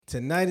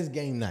Tonight is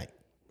game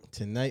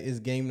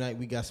night.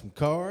 We got some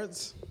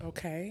cards.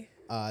 Okay.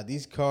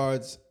 These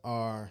cards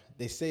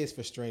they say it's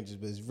for strangers,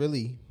 but it's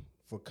really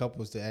for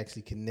couples to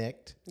actually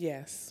connect.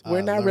 Yes.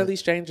 We're not really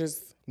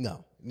strangers.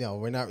 No,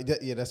 we're not.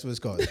 Yeah, that's what it's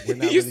called. We're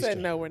not You really said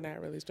no, we're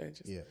not really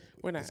strangers. Yeah.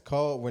 We're not. It's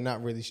called We're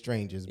Not Really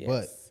Strangers, Yes.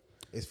 but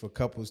it's for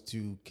couples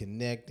to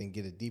connect and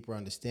get a deeper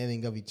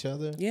understanding of each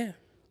other. Yeah.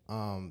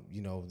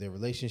 Their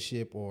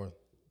relationship or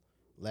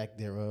lack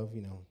thereof,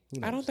 who knows?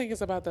 I don't think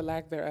it's about the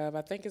lack thereof.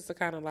 I think it's to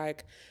kind of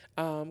like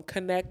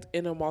connect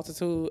in a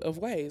multitude of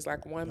ways.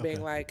 Like one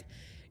being like,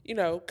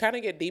 kind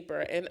of get deeper.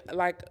 And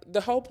like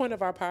the whole point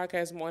of our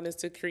podcast, one, is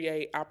to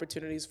create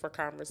opportunities for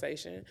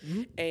conversation.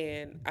 Mm-hmm.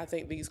 And I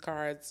think these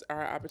cards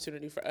are an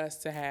opportunity for us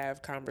to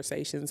have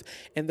conversations.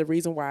 And the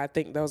reason why I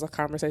think those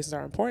conversations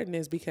are important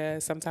is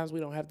because sometimes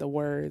we don't have the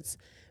words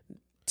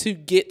to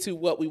get to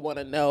what we want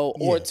to know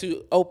or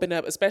to open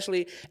up,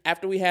 especially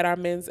after we had our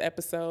men's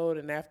episode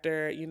and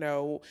after,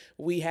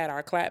 we had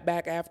our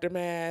clapback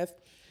aftermath.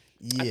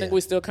 Yeah. I think we're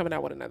still coming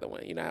out with another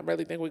one. I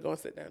really think we're going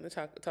to sit down and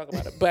talk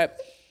about it. But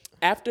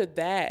after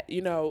that,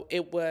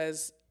 it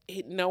was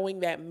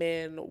knowing that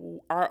men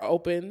are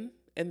open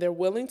and they're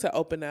willing to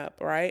open up,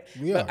 right?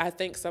 But I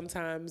think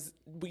sometimes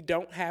we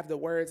don't have the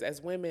words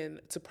as women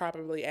to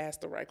properly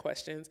ask the right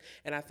questions.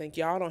 And I think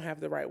y'all don't have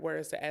the right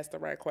words to ask the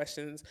right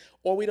questions,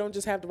 or we don't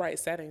just have the right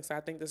settings. So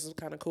I think this is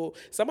kind of cool.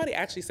 Somebody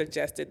actually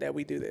suggested that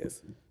we do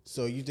this.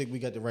 So you think we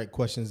got the right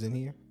questions in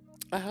here?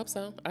 I hope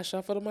so. I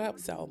shuffled them up.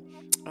 So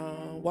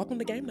welcome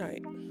to game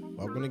night.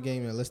 Welcome to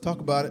game night. Let's talk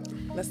about it.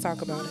 Let's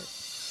talk about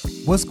it.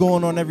 What's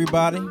going on,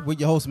 everybody? We're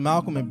your hosts,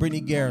 Malcolm and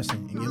Brittany Garrison,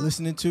 and you're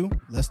listening to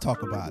Let's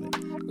Talk About It.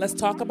 Let's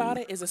Talk About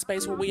It is a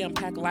space where we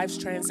unpack life's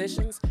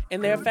transitions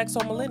and their effects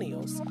on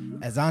millennials.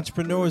 As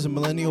entrepreneurs and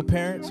millennial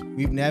parents,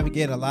 we've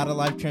navigated a lot of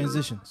life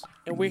transitions.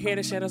 And we're here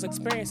to share those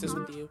experiences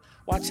with you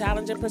while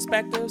challenging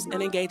perspectives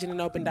and engaging in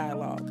open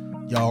dialogue.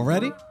 Y'all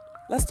ready?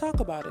 Let's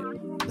talk about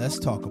it. Let's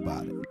talk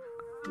about it.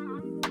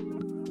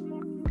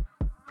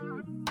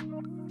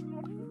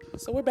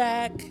 So we're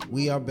back.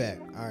 We are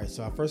back. All right,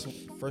 so I first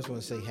want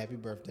to say happy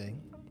birthday.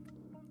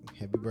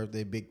 Happy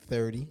birthday, Big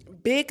 30.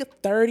 Big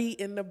 30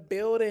 in the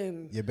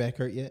building. Your back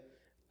hurt yet?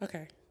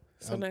 Okay,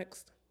 so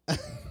next.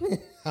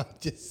 I'm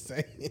just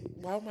saying.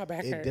 Why would my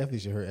back it hurt? It definitely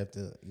should hurt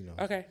after,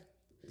 okay,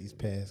 these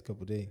past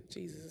couple days.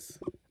 Jesus.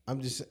 I'm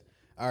just,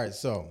 all right,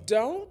 so.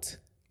 Don't?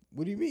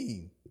 What do you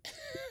mean?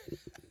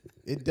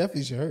 It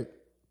definitely should hurt.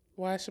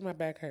 Why should my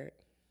back hurt?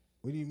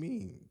 What do you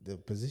mean? The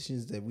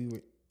positions that we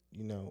were,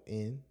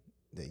 in.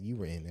 That you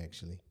were in,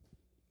 actually.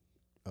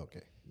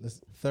 Okay.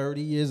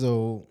 30 years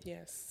old.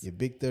 Yes. Your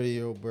big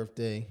 30-year-old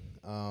birthday.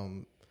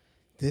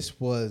 This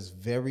was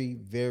very,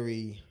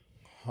 very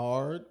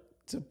hard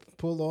to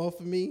pull off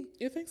for me.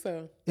 You think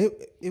so?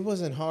 It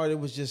wasn't hard. It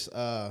was just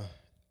I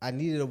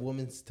needed a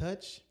woman's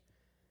touch.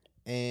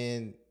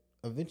 And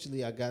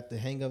eventually I got the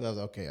hang of it. I was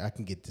like, okay, I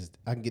can get this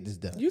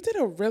done. You did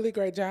a really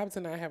great job to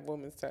not have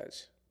woman's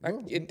touch. Like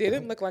it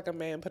didn't look like a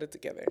man put it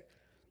together.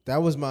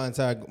 That was my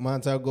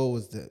entire goal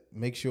was to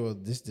make sure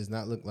this does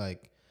not look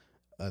like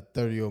a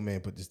 30-year-old man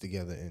put this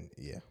together. And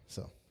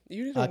so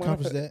you did I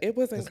accomplished that. It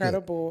was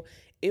incredible.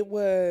 It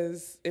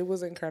was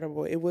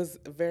incredible. It was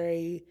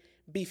very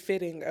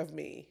befitting of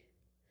me.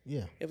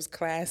 Yeah. It was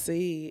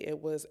classy. It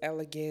was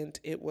elegant.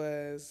 It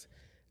was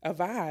a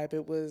vibe.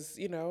 It was,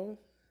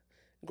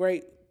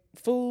 great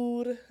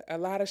food, a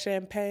lot of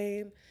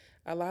champagne,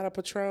 a lot of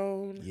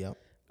Patron. Yep.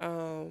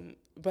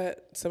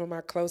 But some of my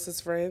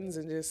closest friends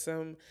and just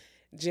some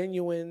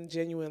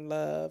genuine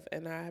love,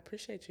 and I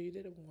appreciate you. You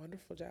did a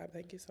wonderful job.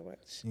 Thank you so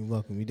much. You're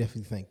welcome. You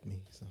definitely thanked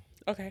me. So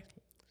okay,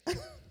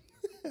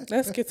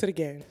 let's get to the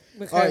game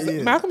because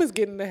Malcolm is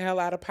getting the hell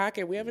out of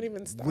pocket. We haven't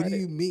even started. What do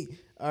you mean?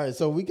 All right,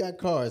 so we got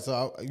cards.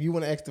 So you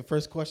want to ask the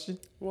first question?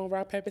 You want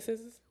rock paper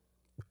scissors?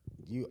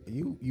 You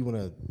want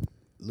to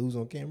lose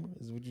on camera?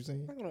 Is what you're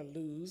saying? I'm not gonna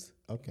lose.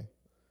 Okay,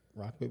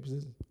 rock paper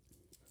scissors.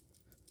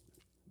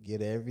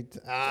 Get every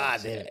time.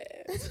 Damn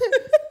it.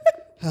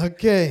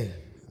 Okay.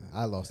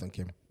 I lost on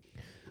camera.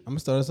 I'm going to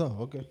start us off.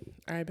 Okay.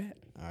 All right, bet.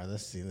 All right,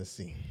 let's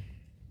see.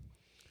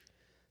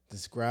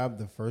 Describe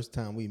the first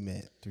time we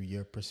met through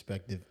your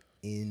perspective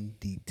in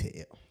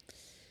detail.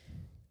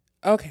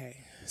 Okay.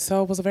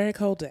 So it was a very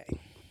cold day.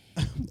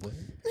 What?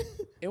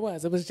 It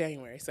was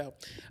January. So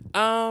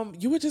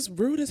you were just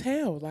rude as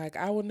hell. Like,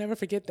 I will never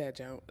forget that,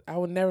 Joe. I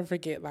will never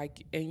forget.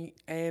 Like,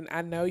 and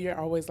I know you're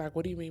always like,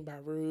 what do you mean by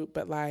rude?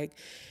 But, like,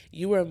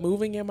 you were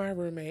moving in my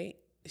roommate.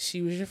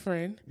 She was your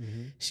friend.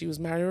 Mm-hmm. She was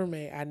my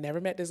roommate. I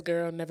never met this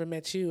girl, never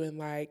met you. And,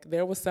 like,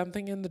 there was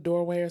something in the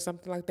doorway or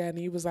something like that. And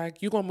he was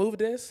like, you gonna move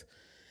this?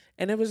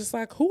 And it was just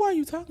like, who are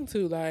you talking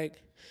to?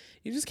 Like,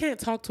 you just can't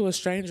talk to a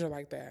stranger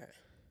like that.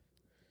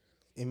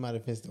 In my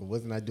defense, though,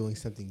 wasn't I doing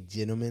something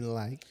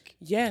gentleman-like?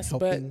 Yes,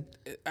 helping?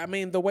 But, I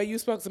mean, the way you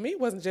spoke to me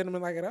wasn't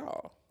gentleman-like at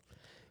all.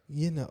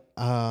 You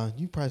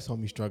probably saw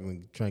me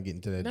struggling trying to get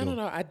into that door.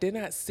 No. I did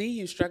not see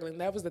you struggling.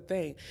 That was the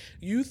thing.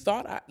 You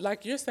thought,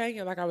 like you're saying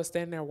it like I was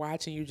standing there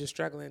watching you just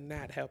struggling,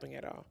 not helping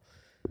at all.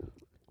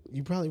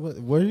 You probably was.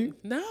 Were you?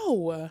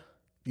 No.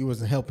 You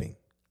wasn't helping.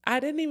 I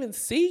didn't even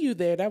see you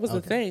there. That was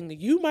the thing.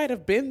 You might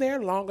have been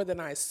there longer than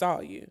I saw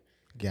you.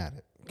 Got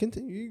it.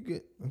 Continue. You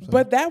good? I'm sorry.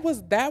 But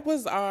that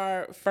was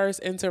our first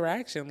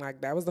interaction.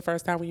 Like that was the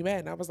first time we met,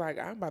 and I was like,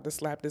 I'm about to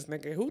slap this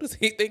nigga. Who does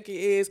he think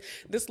he is?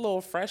 This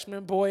little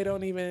freshman boy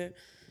don't even.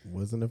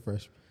 Wasn't a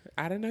freshman.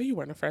 I didn't know you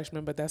weren't a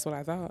freshman, but that's what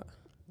I thought.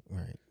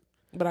 Right.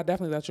 But I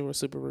definitely thought you were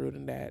super rude,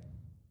 and that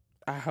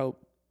I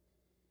hope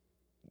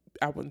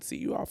I wouldn't see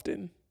you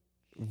often.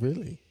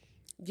 Really?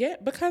 Yeah,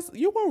 because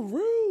you were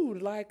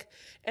rude. Like,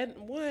 and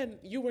one,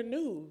 you were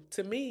new.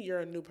 To me, you're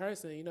a new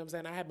person. You know what I'm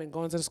saying? I have been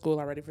going to the school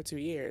already for 2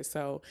 years.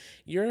 So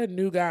you're a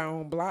new guy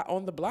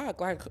on the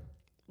block. Like,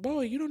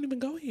 boy, you don't even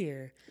go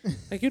here.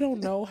 Like, you don't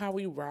know how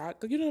we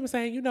rock. You know what I'm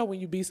saying? You know when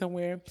you be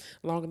somewhere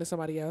longer than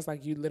somebody else,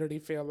 like, you literally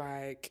feel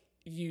like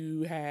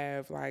you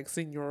have, like,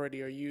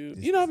 seniority or you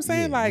know what I'm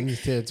saying? Yeah, like, you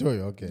was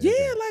territorial. Okay. yeah,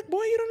 okay. like,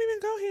 boy, you don't even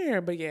go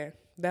here. But, yeah,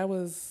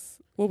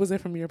 what was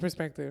it from your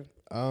perspective?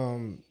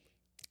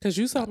 Because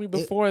you saw me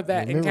before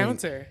that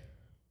encounter.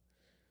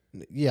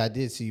 Yeah, I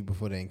did see you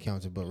before the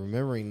encounter, but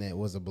remembering that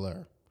was a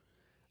blur.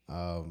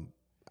 I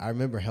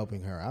remember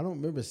helping her. I don't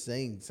remember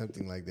saying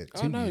something like that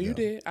to you. Oh, no, you though.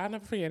 did. I'll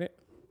never forget it.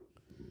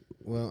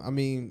 Well, I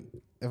mean,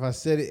 if I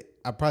said it,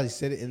 I probably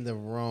said it in the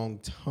wrong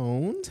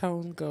tone.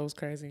 Tone goes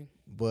crazy.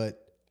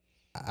 But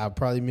I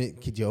probably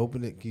meant, could you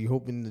open it? Can you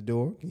open the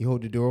door? Can you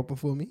hold the door open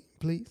for me,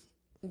 please?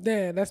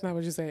 Yeah, that's not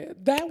what you said.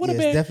 That would have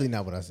been. It's definitely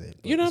not what I said.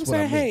 You know what I'm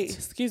saying? Hey, meant.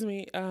 excuse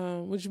me.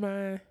 Would you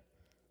mind?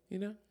 You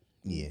know?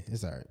 Yeah,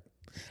 it's all right.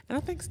 And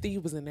I think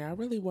Steve was in there. I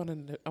really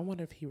wanted to, I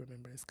wonder if he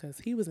remembers because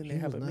he was in there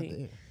helping me.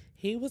 There.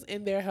 He was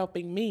in there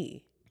helping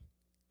me.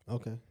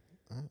 Okay.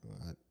 I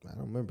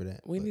don't remember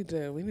that. We need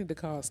to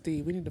call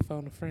Steve. We need to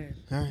phone a friend.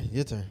 All right,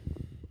 your turn.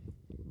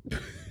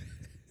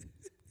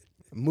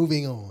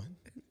 Moving on.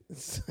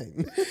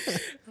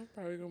 I'm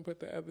probably gonna put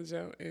the other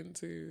jump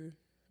into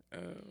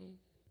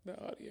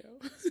the audio.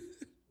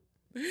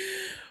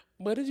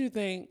 What did you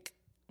think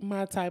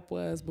my type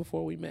was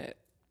before we met?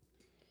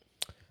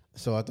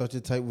 So I thought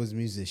your type was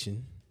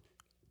musician.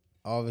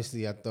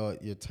 Obviously, I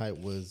thought your type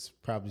was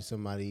probably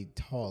somebody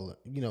taller,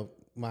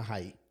 my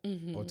height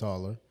or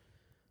taller.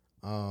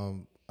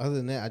 Other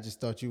than that, I just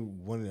thought you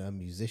wanted a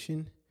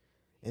musician.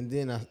 And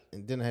then I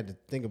had to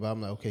think about it.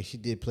 I'm like, okay, she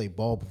did play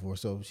ball before,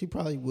 so she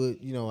probably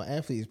would, an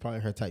athlete is probably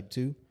her type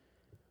too.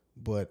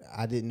 But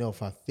I didn't know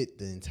if I fit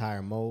the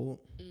entire mold.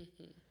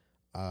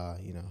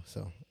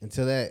 So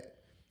until that,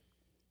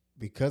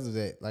 because of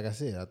that, like I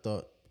said, I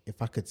thought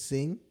if I could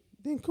sing,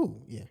 then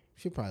cool. Yeah,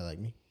 she'd probably like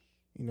me.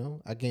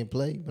 I can't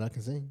play, but I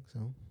can sing,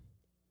 so.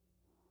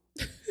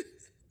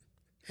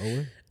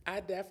 Oh,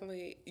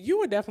 you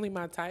were definitely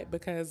my type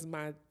because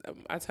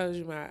I told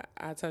you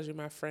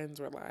my friends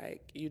were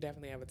like, you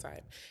definitely have a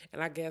type.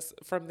 And I guess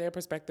from their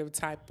perspective,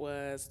 type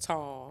was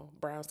tall,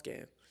 brown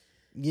skin.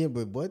 Yeah,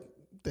 but what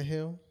the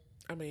hell?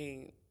 I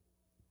mean,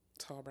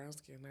 tall, brown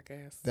skin, I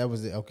guess. That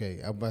was it.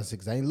 Okay, I was about to say,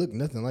 'cause I ain't look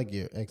nothing like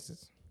your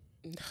exes.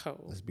 No.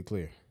 Let's be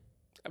clear.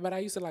 But I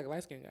used to like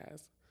light skin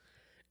guys.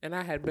 And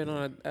I had been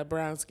on a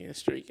brown skin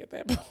streak at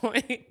that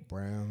point.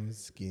 Brown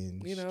skin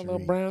streak. A little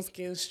brown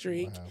skin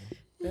streak. Wow.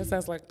 That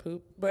sounds like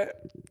poop,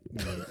 but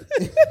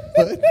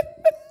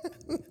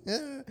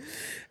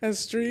a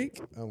streak.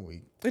 I'm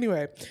weak.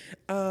 Anyway,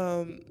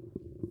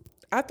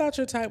 I thought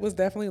your type was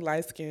definitely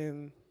light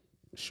skin,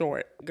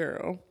 short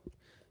girl.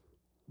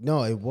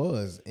 No, it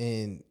was.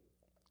 And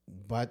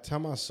by the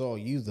time I saw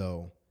you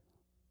though,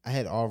 I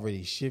had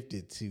already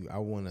shifted to I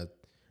want a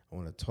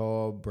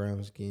tall,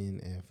 brown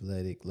skin,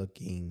 athletic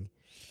looking,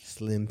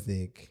 slim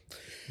thick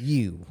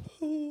you.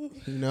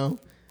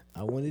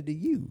 I wanted a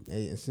you.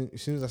 As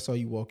soon as I saw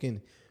you walk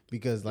in,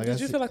 because like did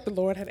you feel like the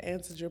Lord had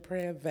answered your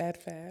prayer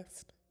that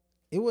fast?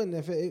 It wasn't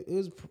that fast. It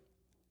was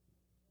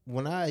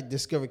when I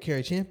discovered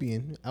Carrie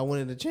Champion. I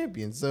wanted a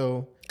champion,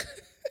 so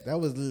that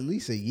was at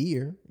least a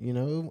year. It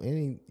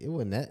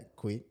wasn't that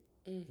quick.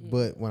 Mm-hmm.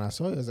 But when I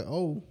saw it, I was like,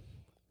 "Oh,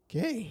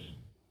 okay,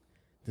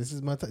 this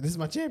is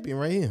my champion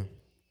right here.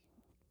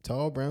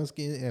 Tall, brown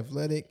skin,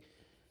 athletic.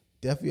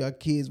 Definitely our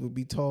kids would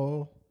be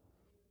tall."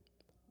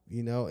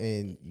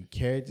 And you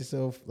carried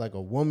yourself like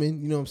a woman,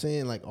 you know what I'm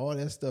saying? Like all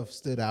that stuff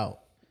stood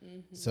out.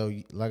 Mm-hmm. So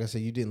like I said,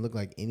 you didn't look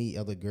like any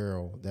other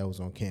girl that was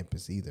on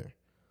campus either.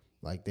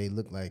 Like they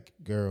look like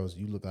girls.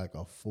 You look like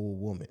a full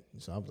woman.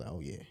 So I was like,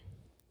 oh yeah.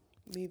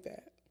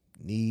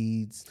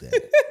 Needs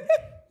that.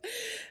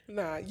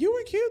 Nah, you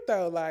were cute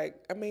though. Like,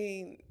 I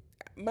mean,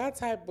 my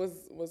type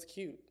was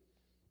cute.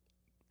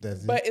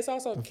 But it's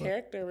also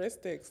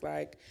characteristics.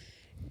 Like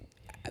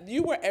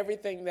you were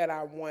everything that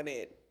I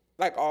wanted,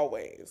 like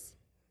always.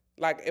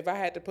 Like if I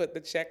had to put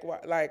the check,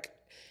 like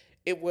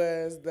it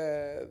was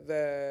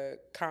the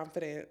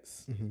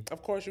confidence. Mm-hmm.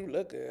 Of course, you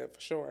look good for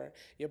sure.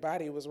 Your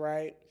body was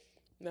right.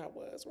 Not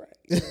was right.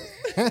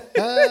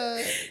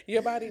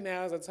 Your body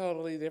now is a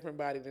totally different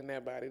body than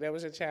that body. That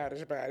was your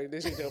childish body.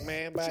 This is your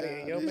man body,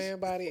 and your man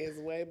body is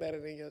way better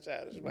than your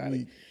childish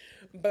body.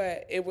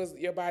 But it was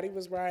your body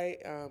was right.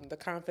 The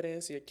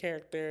confidence, your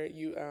character.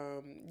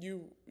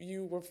 You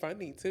were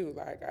funny too.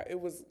 Like it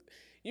was,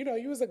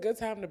 you was a good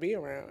time to be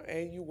around,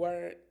 and you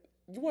weren't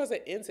you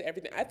wasn't into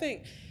everything. I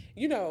think,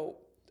 you know,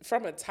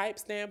 from a type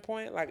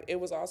standpoint, like it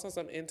was also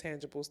some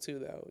intangibles too,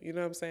 though. You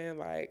know what I'm saying?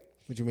 Like,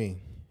 What you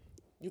mean?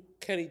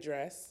 could he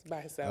dress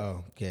by himself?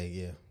 Oh, okay,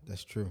 yeah,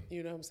 that's true.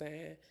 You know what I'm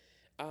saying?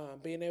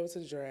 Being able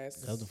to dress.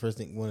 That was the first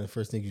thing. One of the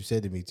first things you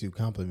said to me too,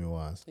 compliment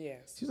wise.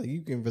 Yes. She's like,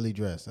 "You can really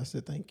dress." I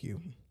said, "Thank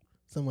you."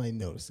 Somebody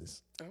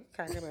notices. I'm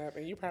cracking up,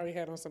 and you probably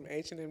had on some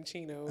H&M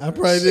chinos. I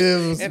probably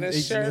did. And a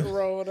shirt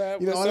rolled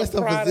up. You know, all that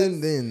stuff was in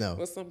then, though.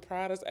 With some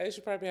Pradas. I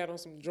should probably had on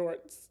some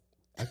jorts.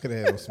 I could have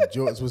had on some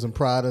jorts with some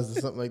Pradas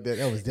or something like that.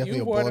 That was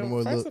definitely a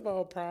Baltimore look. First of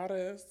all,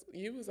 Pradas.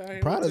 You was out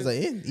here. Pradas are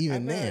in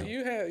even now.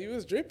 You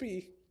was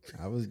drippy.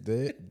 I was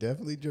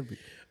definitely drippy.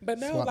 But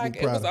no, Swap like me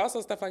it was Prada.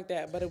 also stuff like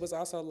that. But it was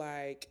also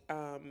like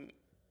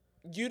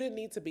you didn't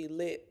need to be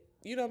lit.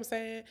 You know what I'm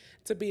saying?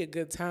 To be a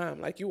good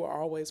time. Like, you were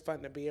always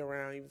fun to be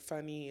around. You were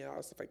funny and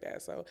all stuff like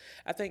that. So,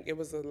 I think it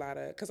was a lot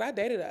of... Because I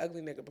dated an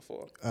ugly nigga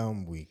before.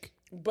 I'm weak.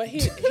 But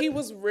he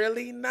was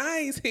really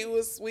nice. He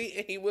was sweet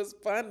and he was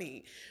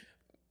funny.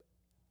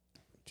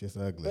 Just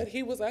ugly. But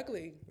he was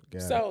ugly.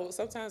 So,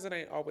 sometimes it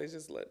ain't always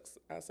just looks.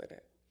 I'll say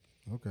that.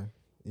 Okay.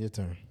 Your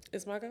turn.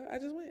 It's my go? I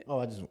just went. Oh,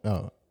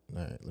 all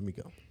right. Let me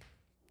go.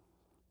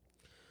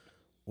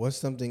 What's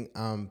something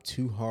I'm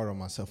too hard on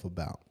myself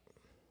about?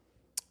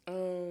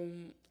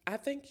 I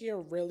think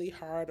you're really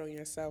hard on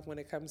yourself when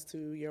it comes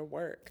to your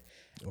work.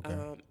 Okay.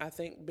 I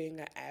think being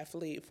an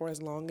athlete, for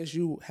as long as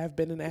you have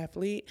been an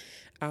athlete,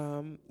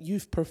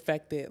 you've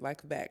perfected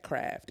like that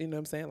craft. You know what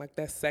I'm saying? Like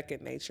that's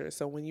second nature.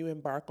 So when you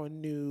embark on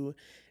new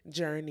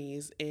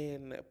journeys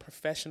in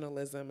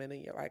professionalism and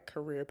in your like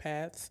career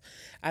paths,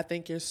 I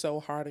think you're so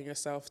hard on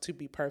yourself to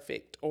be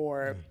perfect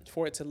or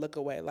for it to look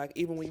away. Like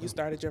even when you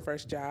started your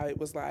first job, it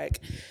was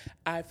like,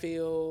 I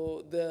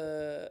feel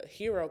the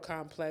hero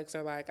complex,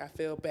 or like I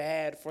feel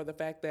bad for the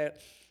fact that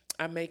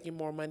I'm making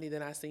more money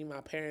than I see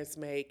my parents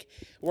make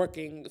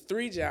working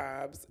 3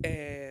 jobs,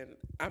 and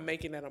I'm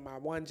making that on my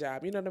one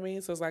job. You know what I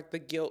mean? So it's like the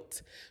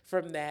guilt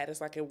from that. It's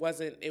like it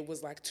was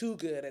like too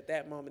good at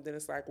that moment. Then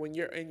it's like when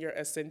you're in your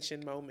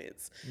ascension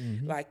moments,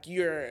 like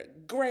your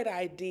great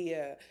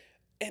idea,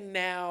 and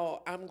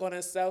now I'm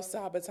gonna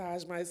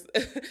self-sabotage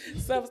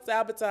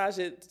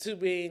it to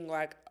being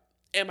like,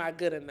 am I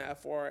good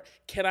enough, or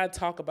can I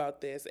talk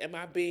about this? Am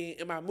I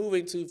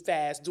moving too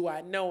fast? Do I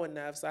know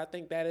enough? So I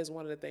think that is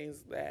one of the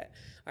things that,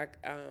 like,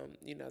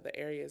 you know, the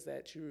areas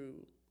that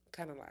you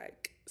kind of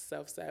like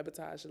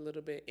self-sabotage a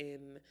little bit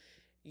in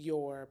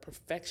your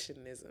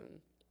perfectionism,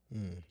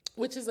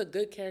 which is a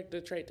good character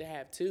trait to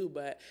have too.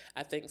 But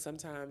I think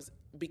sometimes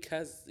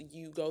because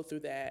you go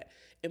through that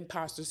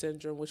imposter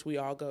syndrome, which we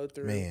all go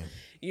through, Man,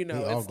 you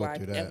know, it's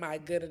like, that. am I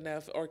good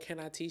enough, or can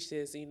I teach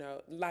this? You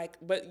know, like,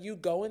 but you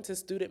go into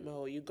student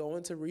mode, you go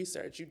into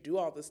research, you do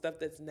all the stuff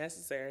that's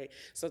necessary.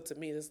 So to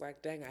me, it's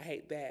like, dang, I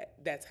hate that.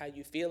 That's how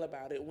you feel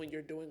about it when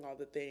you're doing all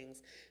the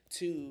things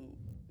to,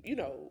 you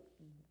know,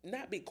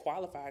 not be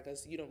qualified,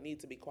 because you don't need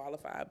to be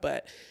qualified,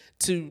 but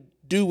to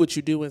do what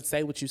you do and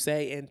say what you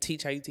say and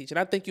teach how you teach. And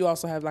I think you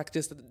also have like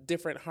just a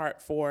different heart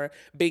for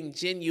being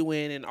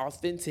genuine and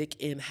authentic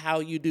in how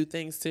you do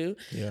things too.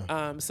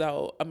 Yeah.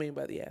 So I mean,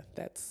 but yeah,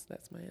 that's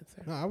my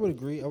answer. No, I would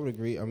agree.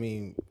 I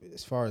mean,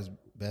 as far as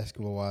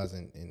basketball wise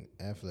and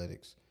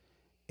athletics,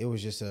 it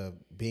was just a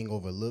being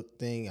overlooked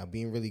thing. I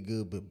being really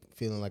good, but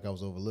feeling like I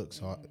was overlooked.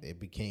 So I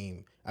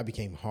became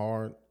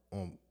hard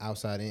on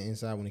outside and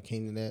inside when it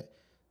came to that.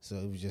 So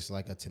it was just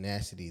like a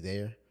tenacity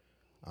there,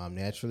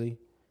 naturally.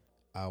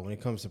 When it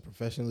comes to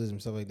professionalism,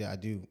 stuff like that, I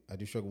do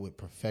struggle with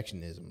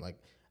perfectionism. Like,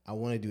 I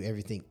want to do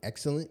everything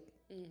excellent,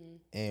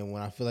 and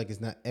when I feel like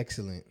it's not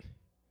excellent,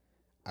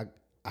 I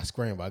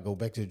scramble. I go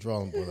back to the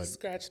drawing board. Like,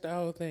 Scratch the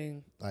whole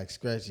thing. Like,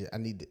 scratch it. I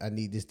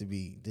need this to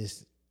be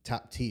this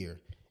top tier,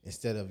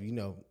 instead of, you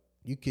know,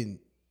 you can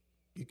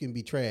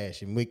be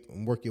trash and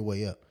work your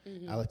way up.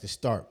 I like to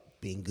start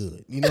being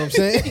good. You know what I'm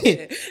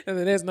saying? And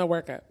then there's no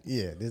workup.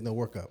 Yeah, there's no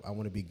workup. I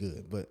want to be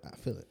good, but I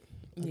feel it.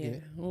 Yeah.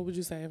 What would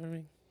you say for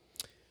me?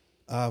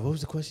 What was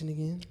the question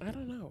again? I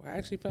don't know. I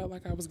actually felt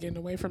like I was getting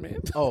away from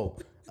it.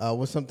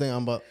 What's something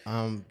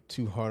I'm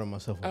too hard on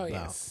myself about?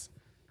 Yes.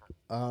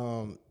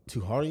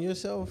 Too hard on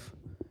yourself?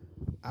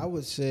 I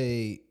would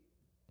say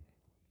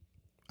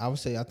I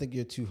think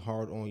you're too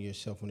hard on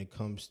yourself when it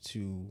comes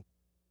to,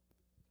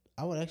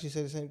 I would actually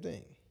say the same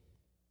thing.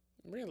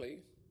 Really?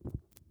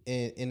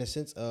 In a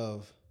sense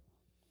of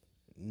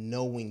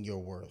knowing your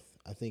worth.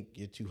 I think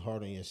you're too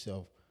hard on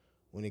yourself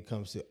when it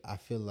comes to, I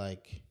feel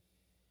like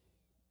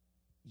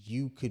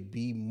you could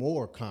be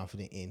more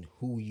confident in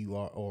who you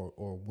are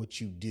or what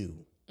you do,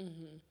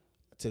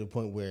 to the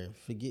point where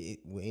forget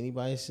what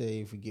anybody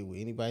say, forget what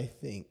anybody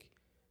think.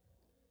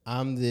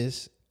 I'm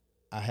this.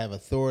 I have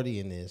authority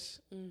in this,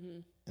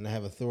 and I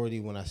have authority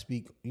when I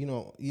speak. You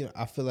know.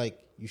 I feel like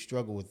you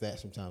struggle with that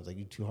sometimes. Like,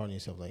 you're too hard on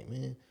yourself. Like,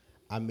 man,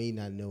 I may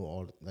not know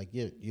all. Like,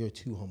 you're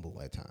too humble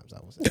at times, I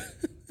would say.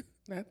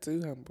 Not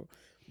too humble.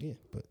 Yeah,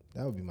 but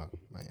that would be my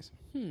answer.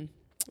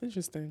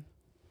 Interesting.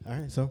 All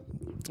right, so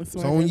It's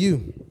on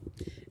you.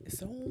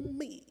 It's on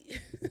me.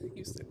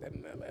 You said that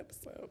in another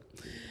episode.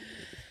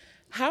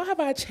 How have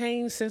I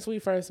changed since we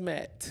first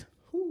met?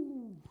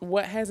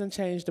 What hasn't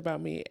changed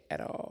about me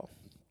at all?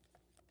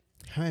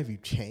 How have you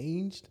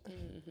changed?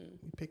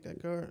 You pick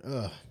that card?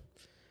 Ugh.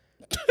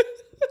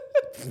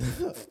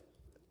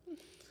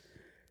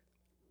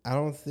 I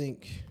don't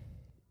think.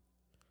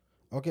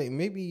 Okay,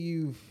 maybe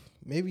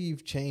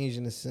you've changed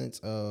in the sense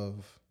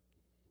of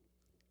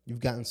you've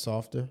gotten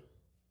softer.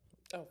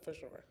 Oh, for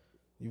sure.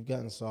 You've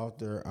gotten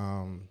softer.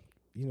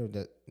 You know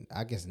that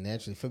I guess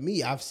naturally for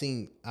me, I've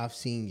seen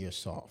you're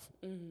soft.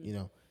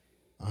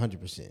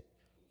 100%.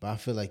 But I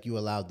feel like you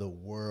allowed the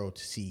world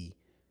to see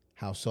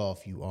how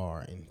soft you are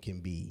and can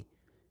be,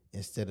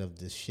 instead of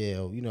the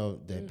shell.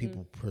 That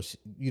people,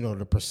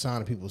 the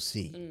persona people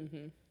see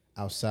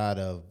outside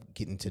of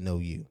getting to know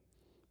you.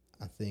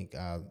 I think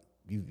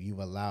you've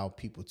allowed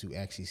people to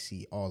actually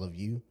see all of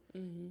you,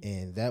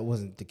 and that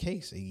wasn't the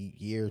case a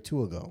year or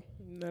two ago.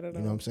 Not at all. You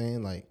know what I'm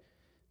saying? Like,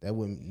 that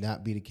would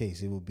not be the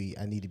case. It would be,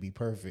 I need to be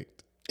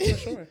perfect. For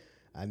sure.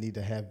 I need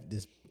to have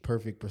this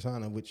perfect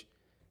persona, which,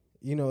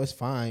 it's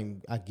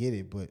fine. I get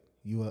it, but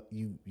you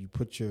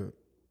put your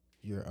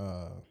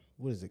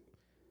what is it?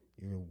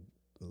 Your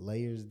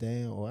layers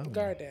down, or I don't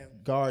Guard know. down.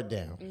 Guard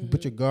down. You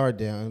put your guard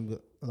down and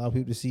allow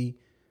people to see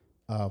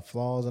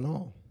flaws and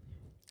all.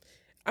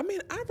 I mean,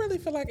 I really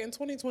feel like in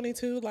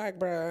 2022, like,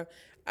 bruh,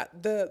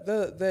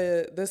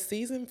 the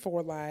season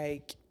for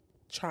like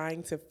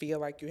trying to feel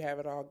like you have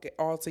it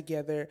all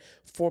together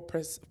for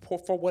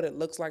what it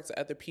looks like to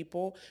other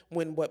people,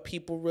 when what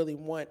people really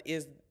want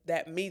is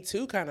that Me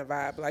Too kind of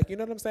vibe. Like, you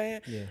know what I'm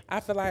saying? Yeah.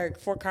 I feel like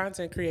for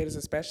content creators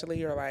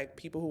especially, or like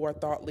people who are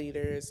thought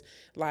leaders,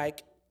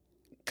 like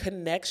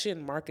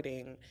connection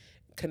marketing,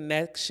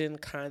 connection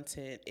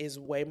content is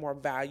way more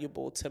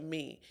valuable to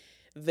me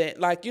than,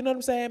 like, you know what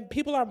I'm saying?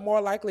 People are more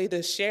likely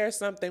to share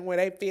something where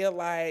they feel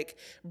like,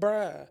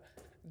 bruh,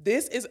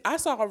 I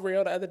saw a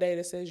reel the other day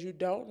that says you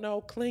don't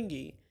know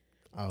clingy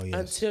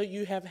until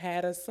you have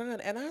had a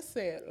son. And I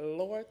said,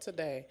 Lord,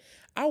 today,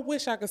 I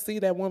wish I could see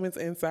that woman's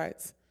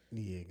insights.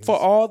 Yeah, for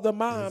all the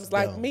moms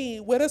like me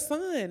with a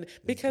son,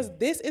 because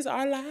this is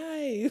our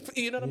life.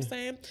 You know what I'm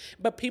saying?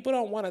 But people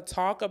don't want to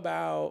talk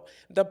about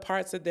the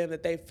parts of them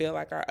that they feel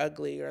like are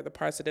ugly, or the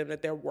parts of them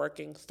that they're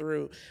working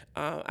through.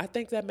 I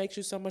think that makes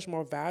you so much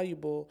more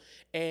valuable.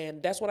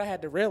 And that's what I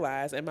had to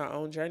realize in my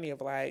own journey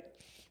of like,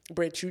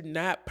 Britt, you're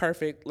not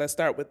perfect. Let's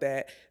start with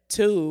that.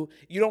 2,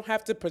 you don't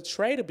have to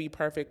portray to be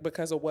perfect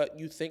because of what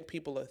you think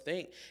people will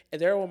think.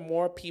 And there were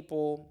more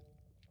people,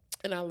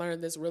 and I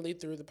learned this really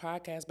through the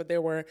podcast, but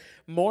there were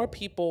more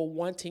people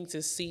wanting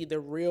to see the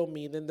real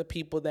me than the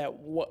people that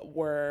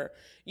were,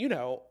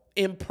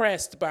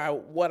 impressed by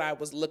what I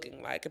was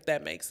looking like, if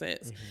that makes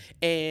sense.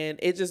 And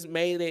it just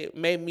made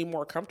me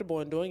more comfortable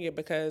in doing it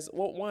because,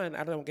 well, one,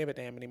 I don't give a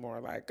damn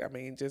anymore. Like, I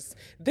mean,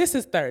 this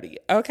is 30,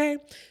 okay?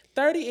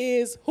 30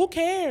 is, who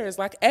cares?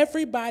 Like,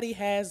 everybody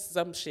has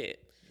some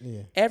shit.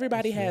 Yeah,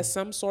 everybody has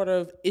some sort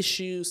of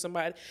issue.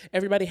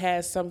 Everybody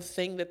has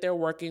something that they're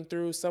working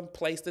through, some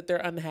place that they're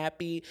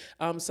unhappy,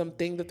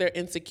 something that they're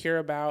insecure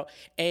about,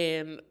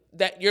 and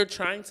that you're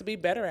trying to be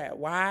better at.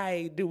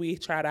 Why do we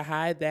try to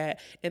hide that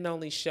and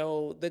only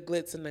show the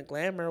glitz and the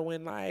glamour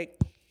when, like,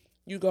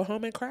 you go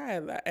home and cry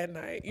at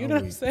night? You know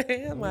what I'm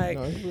saying? Like,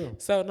 no, it's real.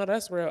 So no,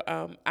 that's real.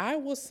 I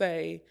will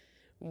say,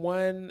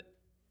 one,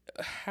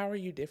 how are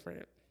you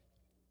different?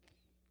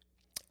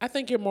 I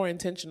think you're more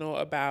intentional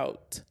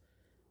about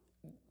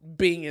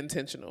being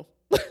intentional.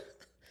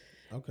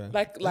 Okay.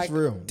 Like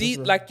real.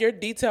 Like you're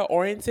detail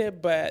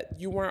oriented, but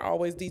you weren't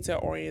always detail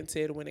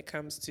oriented when it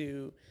comes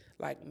to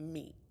like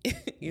me.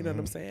 You know what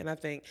I'm saying? I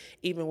think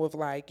even with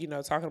like,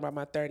 talking about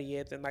my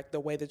 30th and like the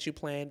way that you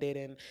planned it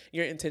and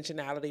your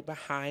intentionality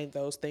behind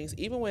those things,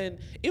 even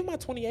my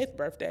 28th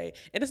birthday,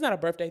 and it's not a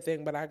birthday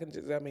thing, but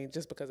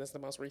just because that's the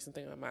most recent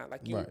thing on my mind,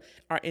 like you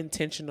are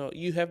intentional.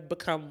 You have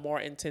become more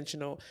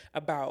intentional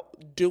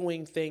about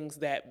doing things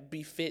that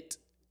befit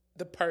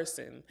the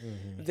person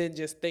than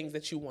just things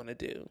that you want to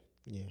do.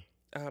 Yeah.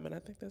 And I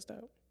think that's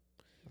dope.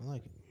 I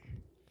like it.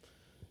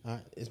 All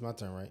right, it's my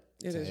turn, right?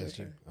 It is your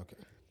turn. Okay.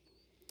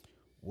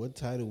 What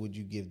title would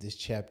you give this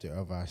chapter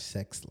of our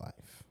sex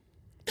life?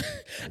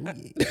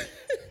 Ooh, yeah.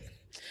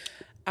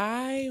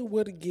 I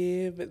would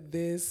give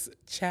this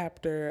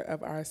chapter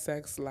of our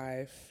sex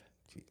life.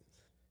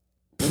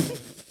 Why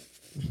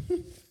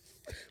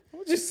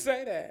would you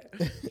say that?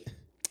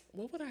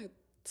 What would I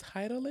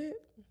title it?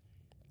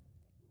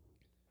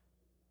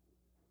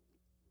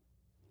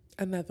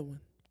 Another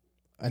one.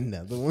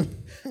 Another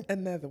one?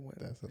 Another one.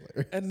 That's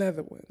hilarious.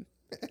 Another one.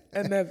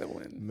 Another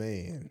one.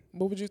 Man.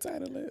 What would you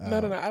title it? No.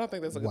 I don't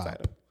think that's a good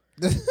title.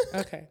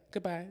 Okay.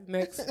 Goodbye.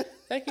 Next.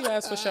 Thank you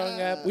guys for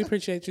showing up. We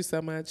appreciate you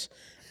so much.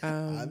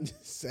 I'm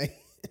just saying.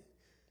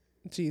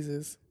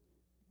 Jesus.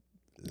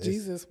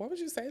 Why would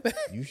you say that?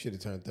 You should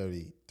have turned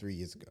 33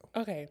 years ago.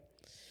 Okay.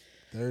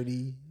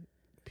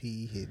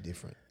 30P hit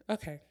different.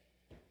 Okay.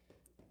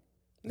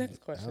 Next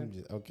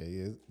question.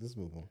 Let's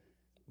move on.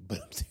 But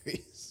I'm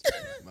serious.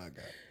 My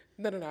God.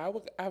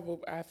 No.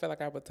 I feel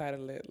like I would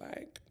title it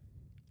like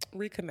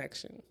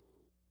Reconnection.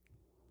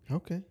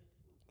 Okay.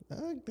 I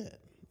like that.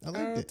 I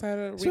like that. Try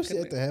to Especially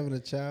reconnect. after having a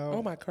child.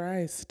 Oh my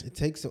Christ. It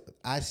takes.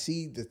 I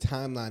see the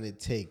timeline it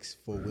takes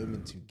for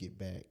women to get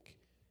back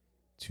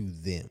to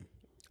them.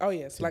 Oh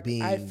yes, To like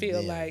being I feel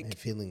them like and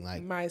feeling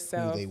like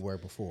myself who they were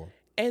before.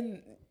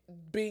 and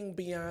being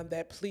beyond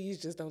that. Please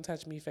just don't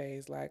touch me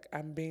phase. Like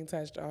I'm being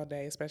touched all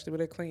day, especially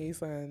with a clingy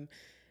son.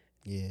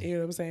 Yeah. You know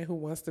what I'm saying? Who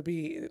wants to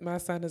be? My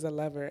son is a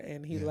lover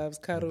and he loves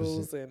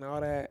cuddles 100%. And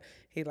all that.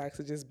 He likes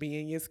to just be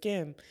in your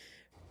skin.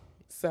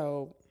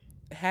 So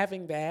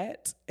having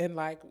that and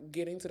like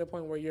getting to the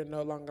point where you're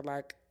no longer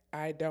like,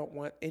 I don't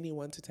want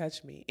anyone to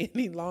touch me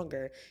any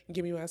longer.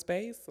 Give me my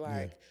space.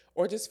 Like,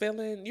 or just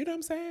feeling, you know what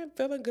I'm saying?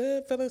 Feeling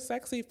good, feeling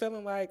sexy,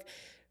 feeling like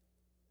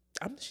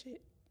I'm the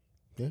shit.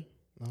 Yeah.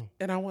 No.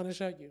 And I want to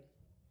show you.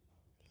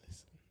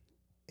 Listen.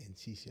 And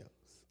she shows.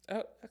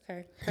 Oh,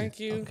 okay. Thank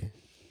you. Okay.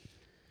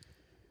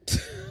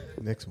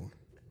 Next one.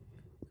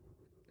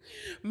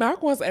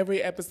 Mark wants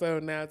every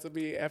episode now to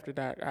be After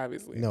Dark,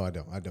 obviously. No, I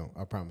don't.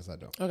 I promise I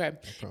don't. Okay.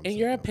 In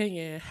your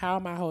opinion, how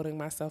am I holding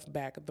myself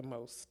back the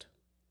most?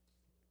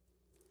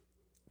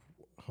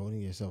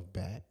 Holding yourself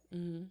back?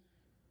 Mm-hmm.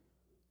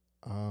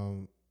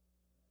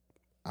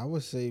 I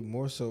would say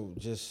more so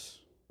just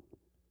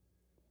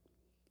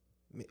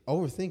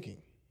overthinking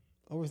it.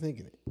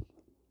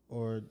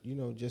 Or,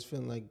 just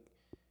feeling like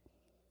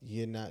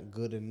you're not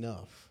good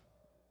enough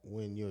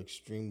when you're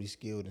extremely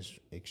skilled and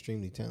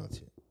extremely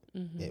talented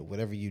at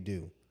whatever you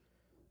do.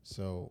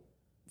 So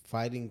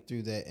fighting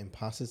through that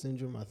imposter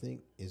syndrome, I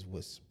think, is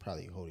what's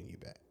probably holding you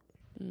back.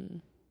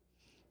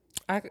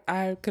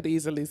 I could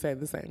easily say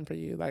the same for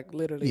you. Like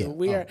literally,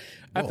 Yeah.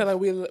 I feel like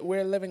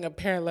we're living a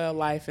parallel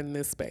life in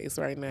this space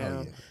right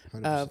now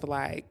of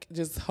like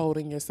just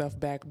holding yourself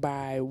back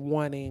by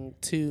wanting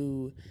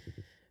to,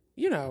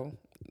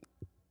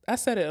 I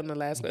said it on the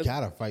last. You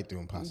gotta fight through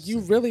imposter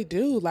syndrome. You really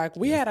do. Like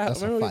we had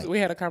we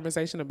had a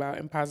conversation about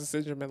imposter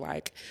syndrome and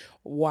like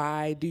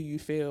why do you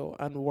feel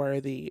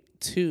unworthy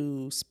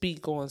to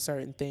speak on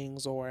certain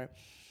things or.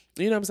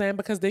 You know what I'm saying?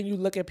 Because then you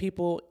look at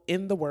people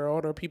in the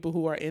world or people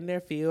who are in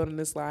their field and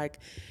it's like,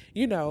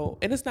 and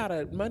it's not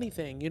a money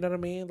thing, you know what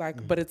I mean?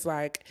 Like, but it's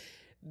like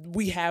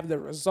we have the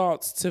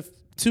results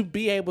to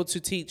be able to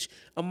teach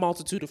a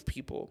multitude of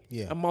people,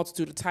 a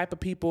multitude of type of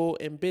people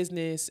in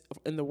business,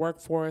 in the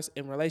workforce,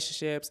 in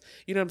relationships.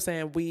 You know what I'm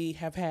saying? We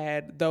have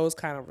had those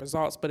kind of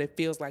results, but it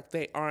feels like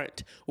they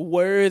aren't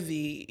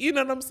worthy. You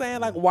know what I'm saying?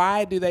 Like,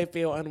 why do they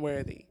feel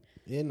unworthy?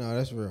 Yeah, no,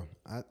 that's real.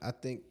 I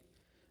think,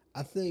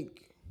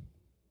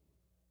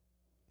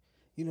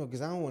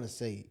 because I don't want to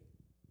say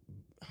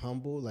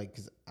humble, like,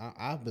 because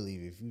I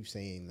believe if you're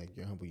saying like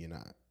you're humble, you're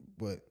not.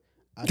 But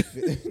I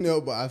feel,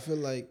 but I feel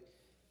like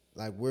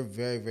we're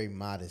very, very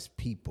modest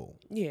people.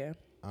 Yeah.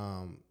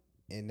 And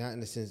not in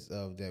the sense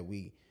of that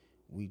we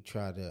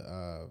try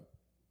to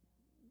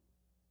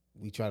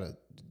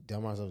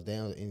dumb ourselves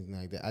down or anything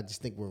like that. I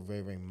just think we're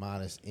very, very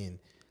modest in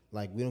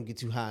like we don't get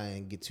too high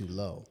and get too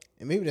low.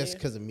 And maybe that's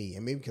because of me,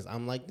 and maybe because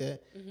I'm like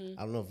that.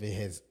 I don't know if it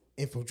has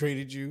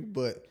infiltrated you,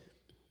 but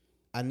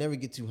I never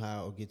get too high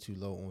or get too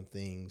low on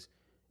things.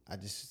 I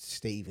just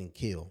stay even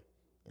kill.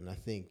 And I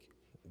think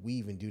we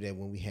even do that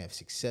when we have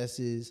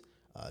successes,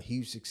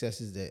 huge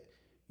successes that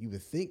you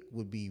would think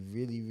would be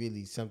really,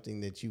 really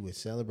something that you would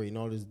celebrate and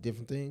all those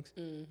different things.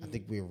 I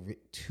think we're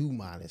too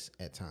modest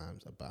at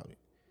times about it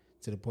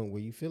to the point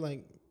where you feel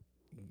like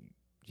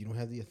you don't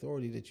have the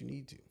authority that you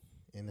need to.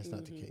 And that's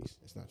not the case.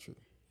 That's not true.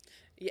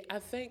 Yeah, I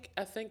think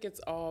it's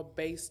all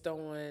based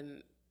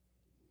on.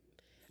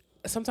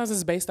 Sometimes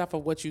it's based off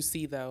of what you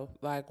see, though,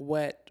 like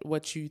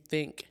what you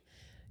think.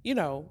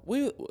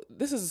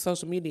 This is a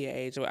social media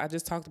age. I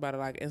just talked about it.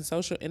 Like in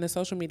a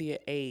social media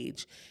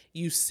age,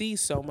 you see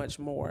so much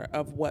more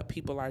of what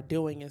people are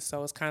doing, and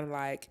so it's kind of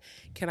like,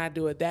 can I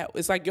do it?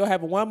 It's like you'll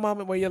have one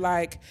moment where you're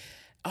like,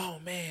 oh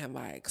man,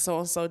 like so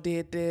and so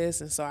did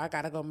this, and so I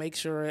gotta go make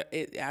sure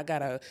I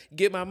gotta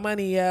get my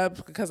money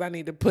up because I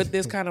need to put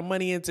this kind of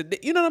money into.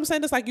 You know what I'm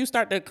saying? It's like you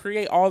start to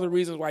create all the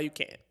reasons why you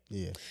can't.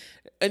 Yeah.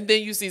 And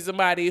then you see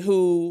somebody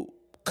who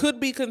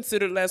could be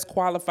considered less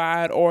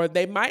qualified, or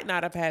they might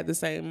not have had the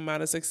same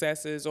amount of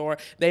successes, or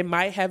they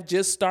might have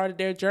just started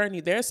their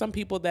journey. There are some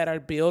people that are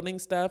building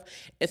stuff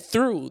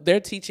they're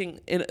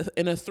teaching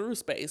in a through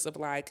space of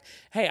like,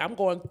 hey, I'm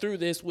going through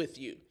this with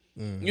you.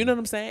 You know what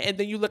I'm saying? And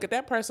then you look at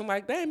that person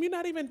like, damn, you're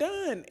not even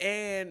done.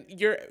 And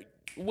you're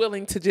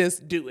willing to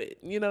just do it.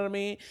 You know what I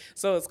mean?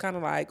 So it's kind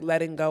of like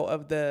letting go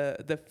of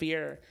the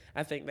fear.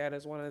 I think that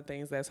is one of the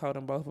things that's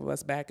holding both of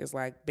us back is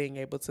like being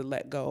able to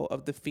let go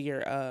of the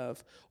fear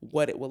of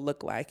what it will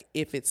look like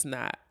if it's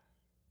not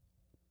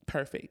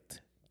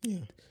perfect. Yeah.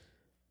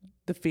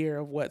 The fear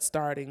of what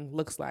starting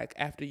looks like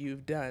after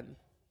you've done.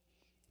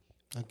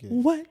 Okay.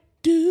 What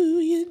do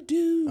you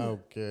do?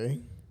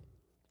 Okay.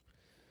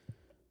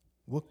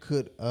 What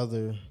could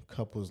other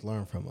couples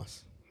learn from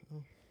us? Let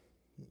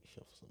me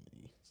shuffle some of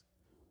these.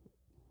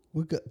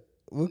 What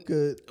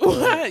could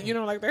What? You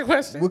don't like that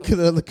question? What could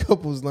other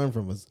couples learn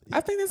from us?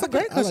 I think that's a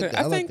great question.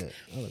 I like that.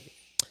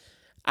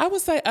 I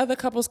would say other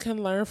couples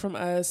can learn from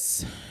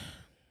us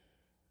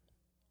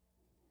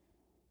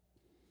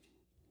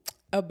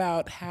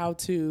about how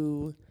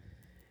to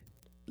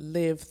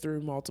live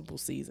through multiple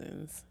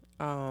seasons,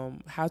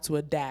 how to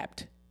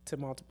adapt to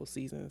multiple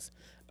seasons.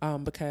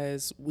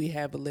 Because we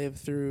have lived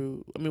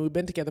through, I mean, we've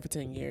been together for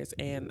 10 years,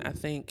 and I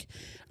think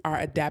our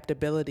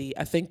adaptability,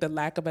 I think the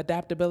lack of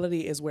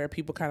adaptability is where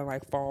people kind of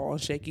like fall on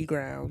shaky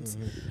grounds,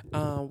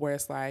 where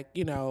it's like,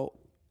 you know,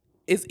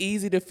 it's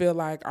easy to feel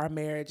like our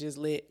marriage is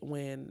lit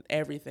when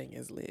everything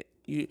is lit.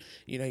 You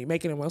know, you're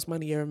making the most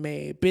money you ever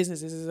made.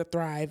 Businesses are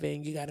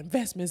thriving. You got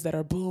investments that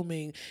are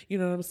booming. You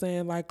know what I'm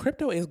saying? Like,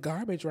 crypto is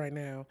garbage right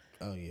now.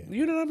 Oh yeah.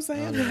 You know what I'm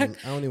saying? I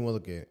don't even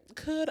want to look at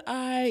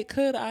it.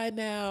 Could I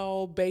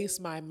now base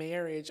my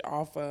marriage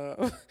off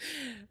of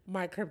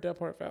my crypto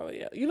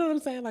portfolio? You know what I'm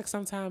saying? Like,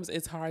 sometimes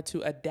it's hard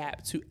to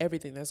adapt to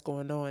everything that's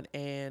going on,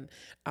 and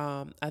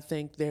I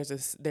think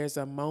there's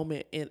a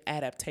moment in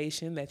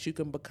adaptation that you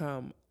can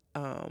become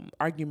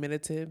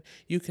argumentative.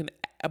 You can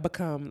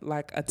become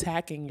like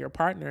attacking your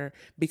partner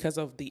because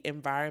of the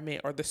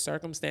environment or the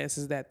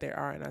circumstances that there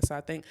are. And so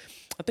I think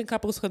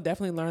couples could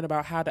definitely learn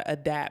about how to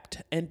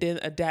adapt, and then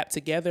adapt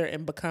together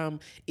and become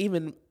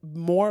even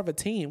more of a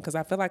team. Because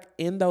I feel like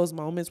in those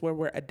moments where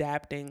we're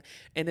adapting,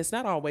 and it's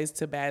not always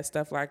to bad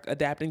stuff, like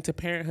adapting to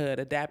parenthood,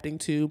 adapting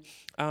to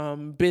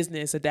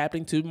business,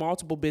 adapting to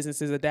multiple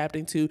businesses,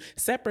 adapting to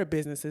separate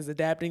businesses,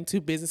 adapting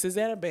to businesses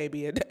and a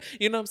baby.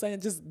 You know what I'm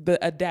saying? Just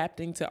the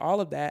adapting to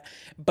all of that.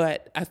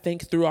 But I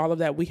think through all of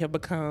that, we have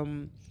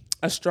become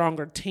a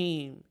stronger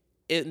team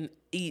in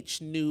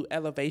each new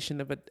elevation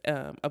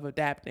of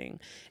adapting.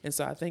 And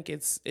so I think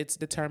it's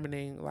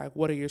determining like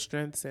what are your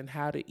strengths and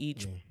how to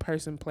each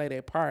person play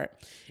their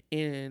part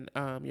in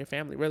your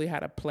family. Really, how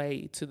to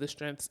play to the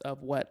strengths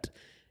of what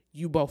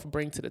you both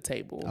bring to the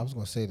table. I was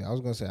gonna say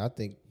that. I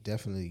think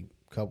definitely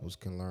couples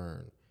can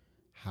learn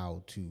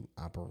how to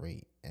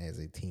operate as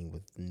a team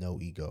with no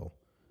ego,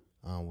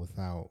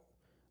 without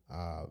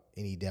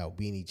any doubt,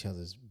 being each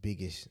other's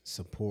biggest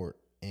support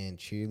and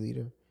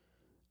cheerleader,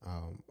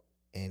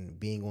 and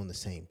being on the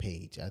same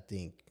page. I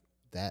think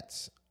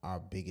that's our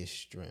biggest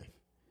strength,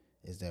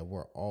 is that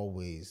we're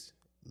always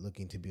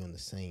looking to be on the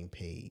same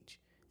page.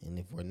 And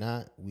if we're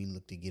not, we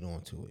look to get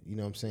onto it. You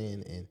know what I'm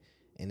saying?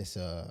 And it's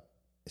a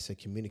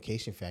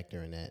communication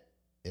factor in that,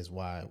 is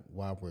why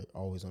we're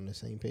always on the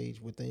same page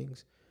with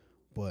things.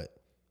 But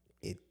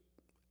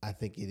I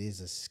think it is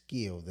a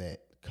skill that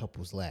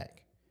couples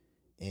lack,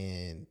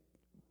 and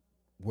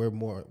we're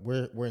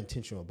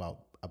intentional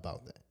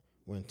about that.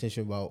 We're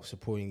intentional about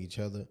supporting each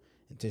other,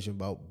 intentional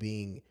about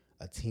being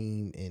a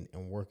team and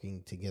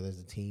working together as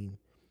a team.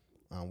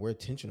 We're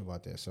intentional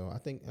about that. So I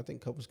think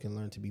couples can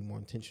learn to be more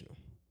intentional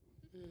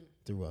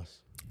through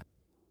us.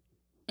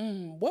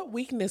 What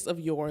weakness of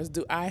yours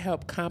do I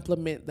help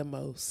complement the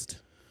most?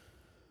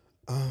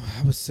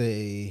 I would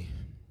say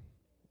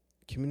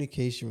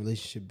communication,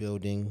 relationship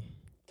building.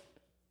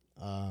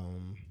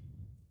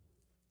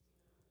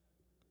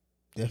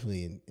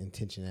 Definitely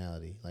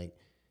intentionality. Like,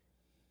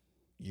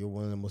 you're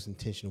one of the most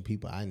intentional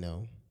people I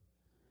know.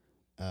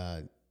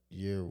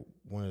 You're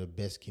one of the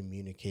best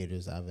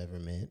communicators I've ever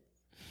met.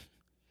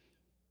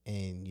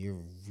 And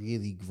you're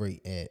really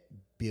great at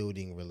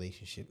building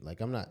relationship. Like,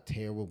 I'm not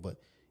terrible,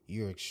 but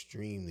you're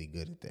extremely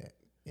good at that.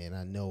 And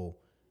I know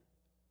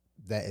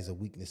that is a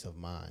weakness of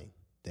mine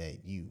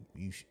that you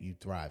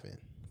thrive in,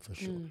 for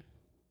sure.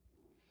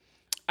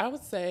 I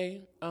would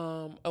say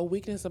a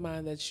weakness of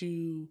mine that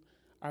you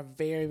are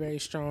very, very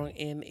strong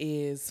in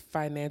is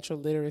financial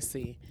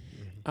literacy,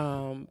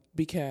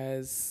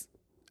 because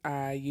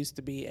I used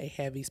to be a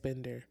heavy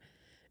spender.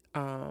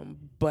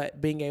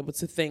 But being able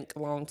to think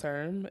long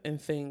term and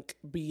think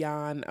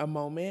beyond a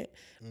moment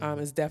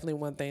is definitely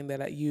one thing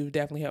that you've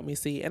definitely helped me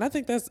see. And I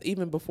think that's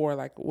even before,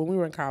 like when we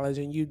were in college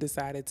and you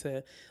decided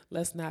to,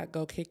 let's not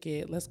go kick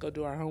it, let's go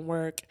do our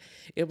homework.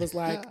 It was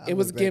like, it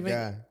was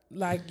given,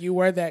 like you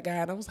were that guy.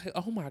 And I was like,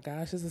 oh my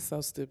gosh, this is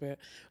so stupid.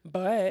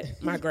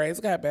 But my grades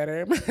got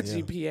better. My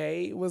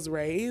GPA was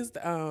raised.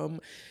 You know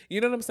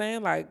what I'm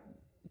saying? Like,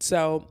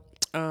 so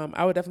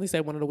I would definitely say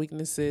one of the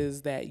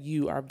weaknesses that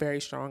you are very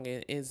strong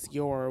in is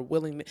your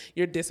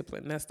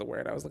discipline. That's the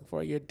word I was looking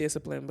for. Your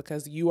discipline,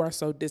 because you are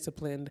so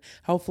disciplined.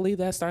 Hopefully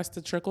that starts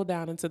to trickle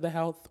down into the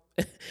health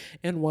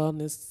and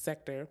wellness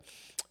sector.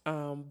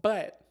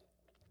 But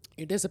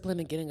you're disciplined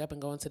in getting up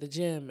and going to the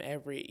gym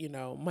every,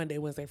 Monday,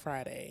 Wednesday,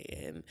 Friday.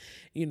 And,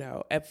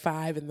 at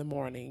 5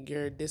 a.m,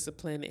 you're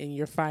disciplined in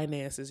your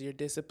finances. You're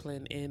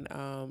disciplined in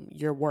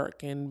your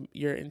work and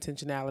your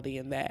intentionality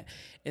in that.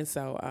 And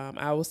so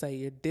I will say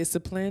your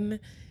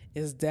discipline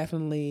is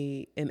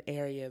definitely an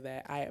area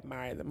that I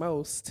admire the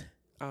most,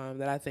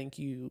 that I think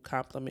you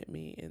compliment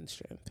me in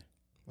strength.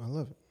 I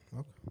love it.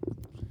 Okay.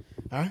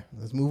 All right,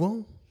 let's move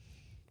on.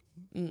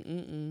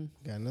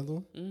 Got another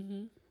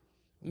one?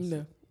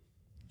 No.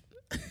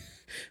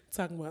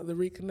 Talking about the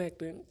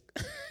reconnecting.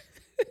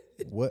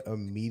 What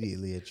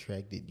immediately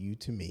attracted you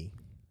to me?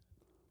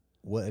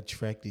 What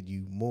attracted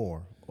you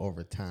more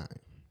over time?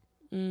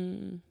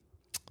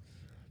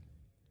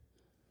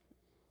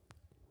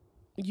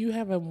 You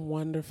have a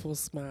wonderful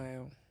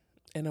smile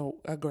and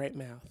a great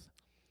mouth.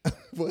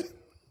 What?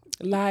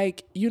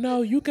 Like,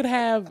 you could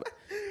have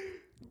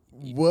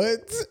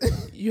What?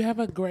 you have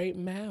a great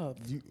mouth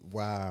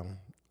Wow.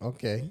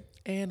 Okay.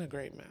 and a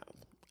great mouth.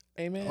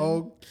 Amen.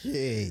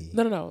 Okay.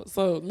 No.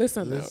 So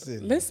listen.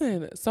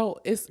 Listen. So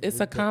it's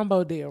a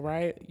combo deal,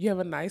 right? You have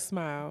a nice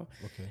smile.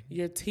 Okay.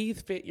 Your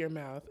teeth fit your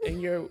mouth,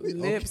 and your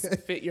lips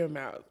fit your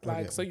mouth.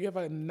 Like, Okay. so you have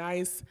a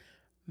nice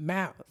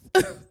mouth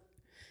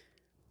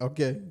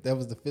Okay. That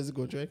was the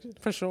physical attraction?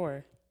 for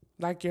sure.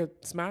 Like, your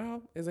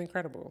smile is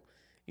incredible.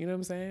 You know what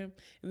I'm saying?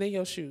 And then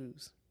your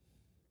shoes.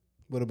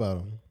 What about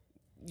them?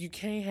 You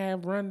can't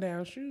have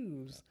rundown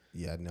shoes.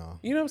 Yeah, no.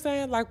 You know what I'm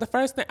saying? Like, the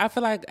first thing I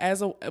feel like,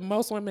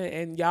 most women,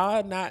 and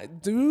y'all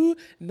do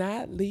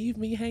not leave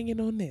me hanging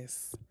on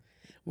this.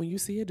 When you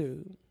see a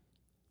dude,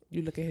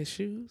 you look at his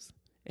shoes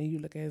and you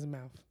look at his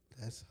mouth.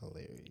 That's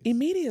hilarious.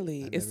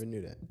 Immediately, I never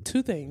knew that.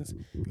 two things: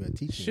 You gotta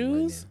teach me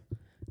shoes, right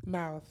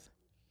mouth,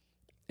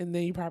 and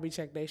then you probably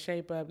check their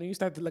shape up. Then you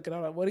start to look at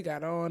all what he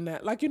got on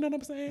that. Like, you know what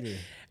I'm saying? Yeah.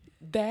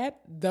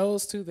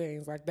 Those two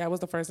things, like, that was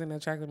the first thing that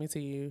attracted me to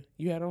you.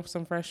 You had on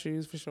some fresh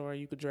shoes for sure.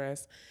 You could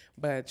dress,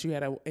 but you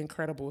had an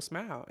incredible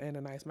smile and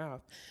a nice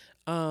mouth.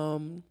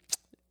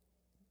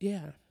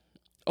 Yeah.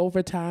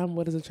 Over time,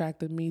 what has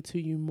attracted me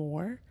to you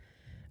more?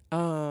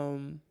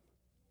 I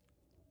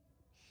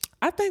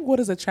think what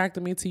has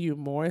attracted me to you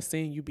more is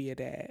seeing you be a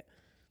dad.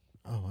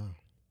 Oh wow.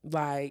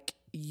 Like,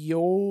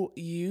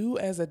 you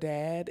as a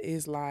dad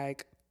is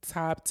like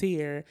top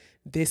tier.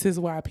 This is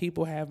why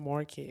people have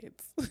more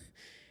kids.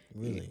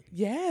 Really?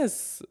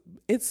 Yes.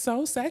 It's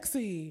so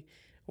sexy.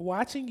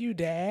 Watching you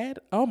dad,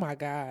 oh my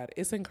God,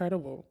 it's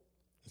incredible.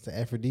 It's an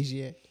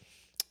aphrodisiac?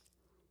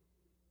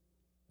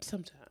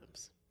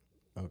 Sometimes.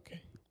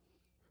 Okay.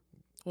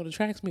 What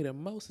attracts me the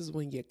most is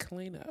when you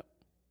clean up.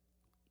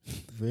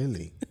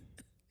 Really?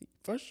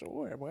 For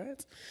sure.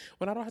 What?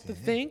 When I don't have to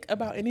think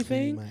about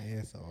anything. Clean my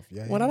ass off.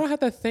 Yeah. When I don't have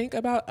to think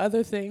about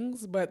other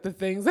things, but the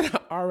things that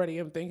I already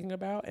am thinking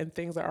about and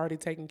things are already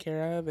taken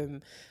care of,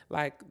 and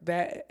like,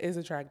 that is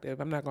attractive.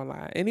 I'm not gonna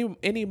lie.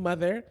 Any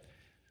mother,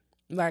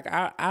 like,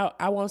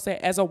 I won't say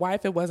as a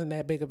wife, it wasn't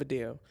that big of a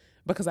deal,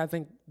 because I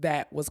think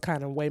that was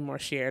kind of way more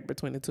shared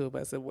between the two of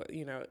us. It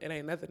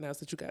ain't nothing else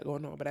that you got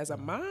going on. But as a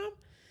mom,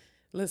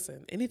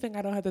 listen, anything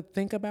I don't have to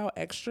think about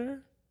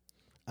extra.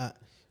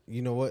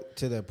 You know what?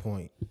 To that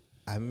point,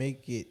 I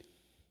make it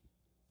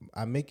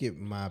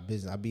my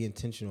business. I be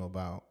intentional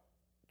about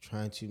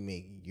trying to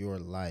make your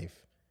life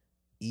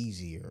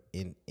easier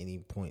in any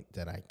point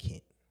that I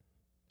can.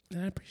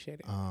 I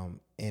appreciate it.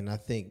 And I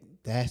think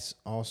that's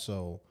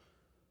also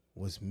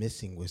what's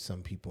missing with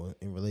some people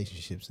in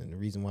relationships. And the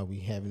reason why we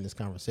having this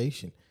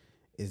conversation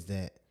is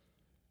that,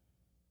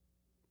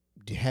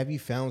 have you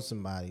found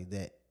somebody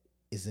that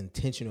is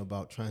intentional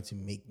about trying to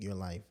make your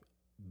life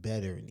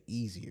better and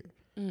easier?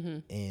 Mm-hmm.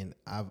 And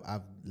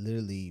I've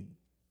literally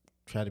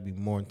tried to be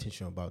more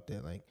intentional about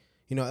that. Like,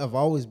 I've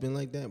always been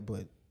like that,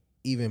 but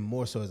even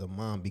more so as a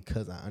mom,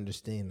 because I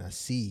understand, I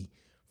see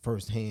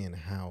firsthand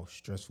how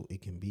stressful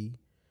it can be.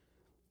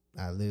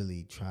 I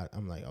literally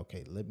I'm like,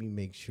 okay, let me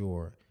make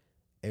sure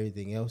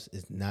everything else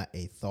is not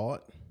a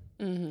thought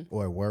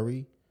or a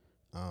worry,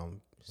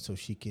 so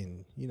she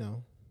can,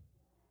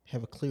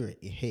 have a clear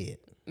head.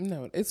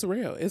 No, it's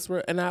real. It's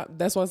real. And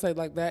that's why I say,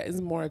 like, that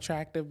is more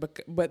attractive.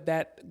 But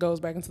that goes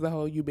back into the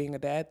whole you being a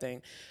dad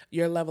thing.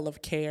 Your level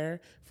of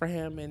care for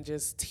him and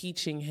just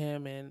teaching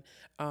him. And,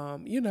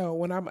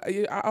 when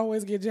I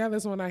always get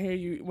jealous when I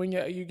hear when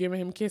you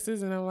giving him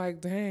kisses. And I'm like,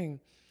 dang,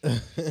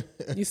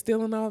 you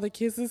stealing all the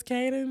kisses,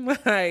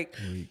 Kaden? Like,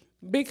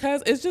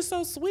 because it's just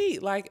so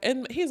sweet. Like,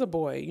 and he's a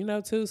boy,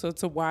 too. So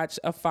to watch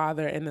a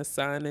father and a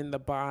son and the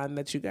bond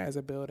that you guys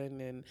are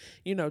building, and,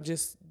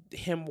 just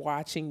him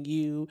watching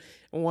you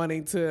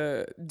wanting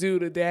to do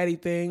the daddy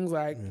things,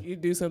 like you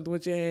do something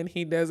with your hand,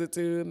 he does it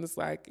too. And it's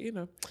like,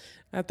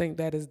 I think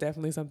that is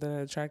definitely something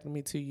that attracted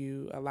me to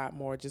you a lot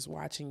more, just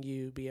watching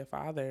you be a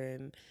father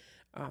and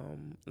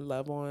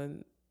love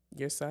on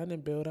your son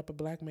and build up a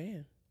black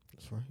man.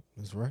 That's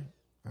right.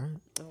 All right.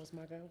 That was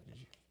my goal.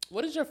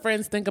 What did your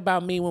friends think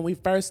about me when we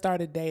first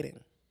started dating?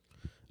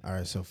 All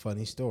right, so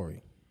funny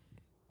story.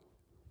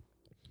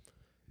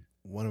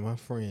 One of my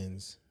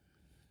friends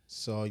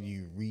saw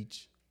you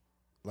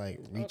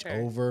bend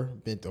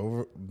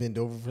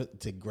over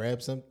to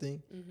grab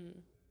something,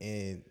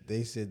 and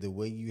they said the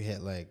way you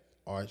had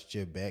arched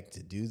your back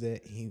to do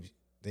that,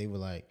 they were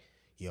like,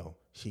 "Yo,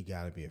 she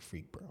gotta be a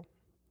freak, bro.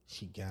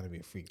 She gotta be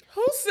a freak."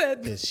 Who said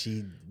that? Because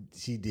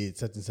she did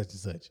such and such and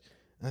such.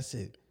 I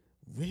said,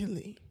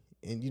 "Really?"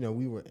 And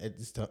we were at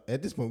this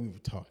point we were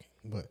talking,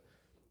 but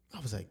I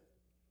was like,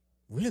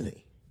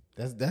 "Really?"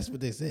 That's what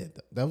they said.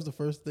 That was the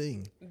first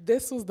thing.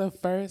 This was the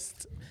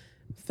first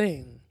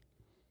thing.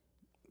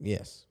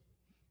 Yes,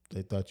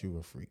 they thought you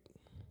were a freak.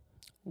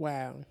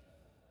 Wow.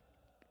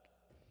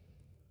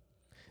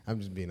 I'm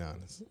just being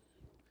honest.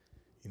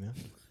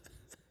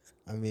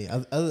 I mean,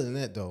 other than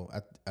that though,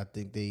 I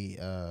think they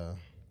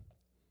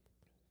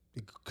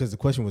because the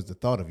question was the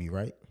thought of you,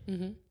 right?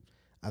 Mm-hmm.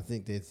 I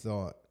think they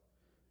thought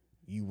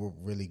you were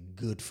really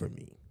good for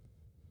me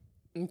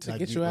to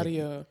get you out of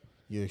your...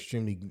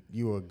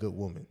 you were a good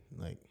woman,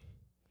 like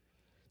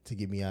to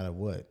get me out of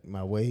what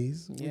my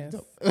ways. Yes.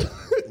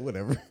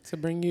 Whatever.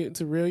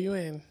 To reel you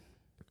in.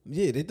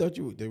 Yeah, they thought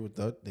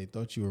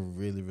you were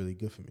really, really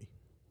good for me,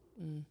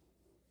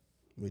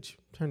 which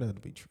turned out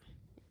to be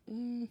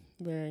true.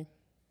 Very,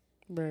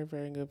 very,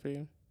 very good for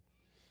you.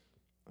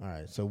 All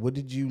right. So, what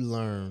did you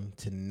learn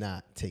to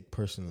not take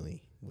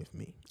personally with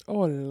me?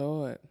 Oh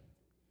Lord,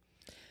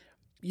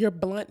 your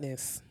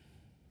bluntness.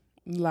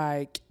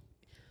 Like,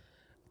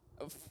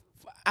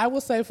 I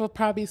will say for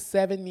probably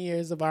 7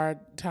 years of our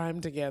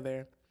time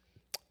together,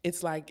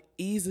 it's like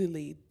it's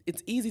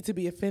easy to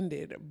be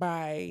offended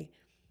by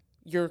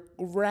your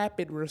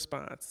rapid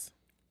response.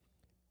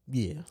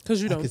 Yeah.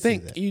 Because you don't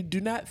think. You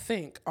do not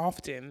think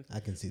often. I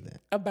can see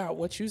that. About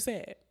what you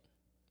said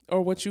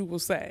or what you will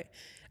say.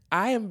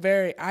 I'm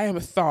going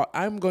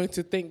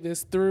to think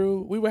this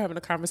through. We were having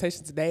a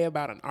conversation today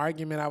about an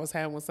argument I was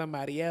having with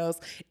somebody else.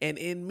 And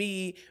in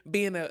me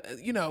being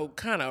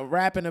kind of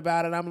rapping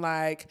about it, I'm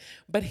like,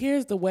 but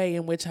here's the way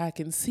in which I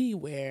can see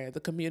where the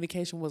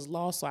communication was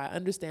lost. So I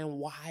understand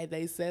why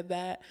they said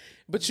that.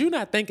 But you're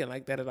not thinking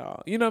like that at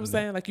all. You know what I'm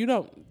saying? Like, you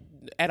don't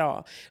at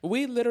all.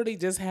 We literally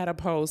just had a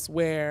post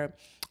where,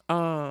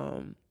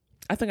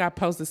 I think I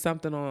posted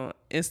something on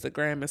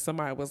Instagram and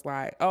somebody was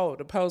like, "Oh,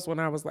 the post when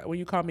I was like, when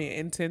you call me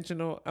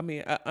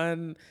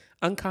an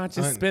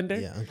unconscious spender."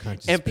 Yeah,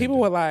 unconscious. And people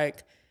were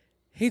like,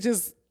 he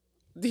just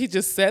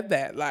said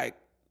that, like,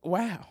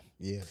 wow.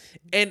 Yeah.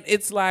 And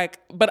it's like,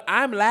 but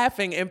I'm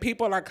laughing and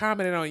people are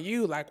commenting on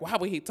you like, why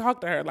would he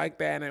talk to her like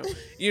that? And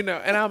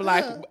and I'm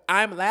like,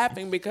 I'm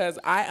laughing because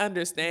I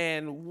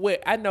understand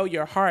I know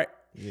your heart.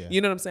 Yeah.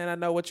 You know what I'm saying? I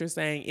know what you're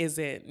saying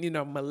isn't,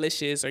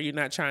 malicious or you're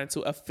not trying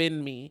to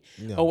offend me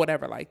or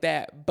whatever like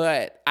that.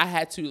 But I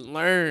had to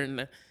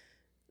learn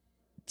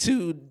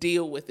to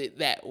deal with it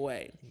that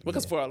way.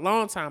 Because for a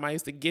long time, I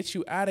used to get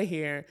you out of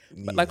here.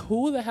 But like,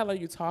 who the hell are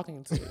you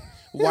talking to?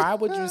 Why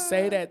would you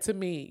say that to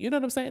me? You know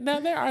what I'm saying? Now,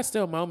 there are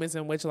still moments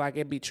in which like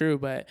it'd be true.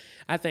 But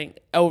I think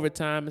over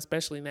time,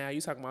 especially now, you're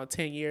talking about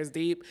 10 years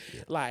deep.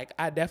 Yeah. Like,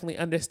 I definitely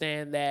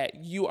understand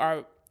that you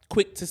are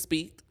quick to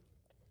speak.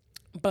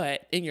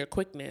 But in your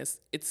quickness,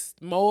 it's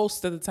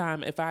most of the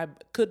time, if I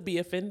could be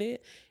offended,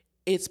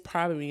 it's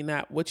probably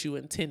not what you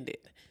intended.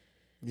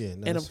 Yeah,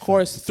 no, and of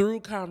course, through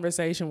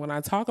conversation, when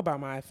I talk about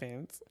my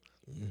offense,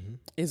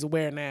 is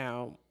where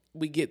now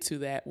we get to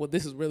that. Well,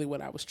 this is really what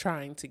I was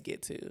trying to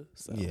get to.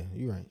 So. Yeah,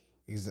 you're right.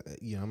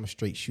 I'm a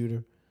straight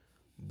shooter,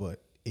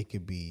 but it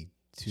could be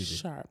too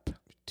sharp.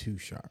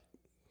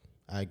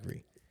 I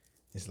agree.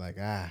 It's like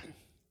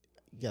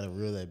you gotta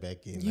reel that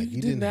back in. Like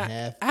you didn't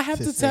have. I have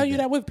to tell you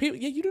that with people.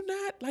 Yeah, you do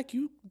not. Like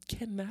you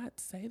cannot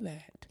say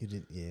that. You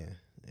did. Yeah.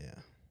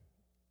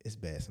 It's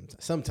bad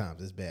sometimes.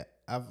 Sometimes it's bad.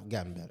 I've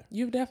gotten better.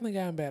 You've definitely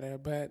gotten better,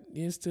 but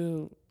you're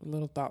still a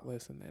little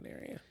thoughtless in that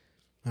area.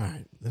 All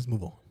right, let's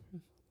move on.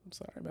 I'm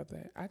sorry about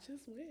that. I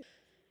just went.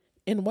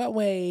 In what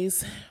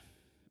ways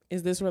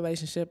is this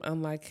relationship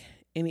unlike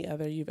any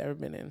other you've ever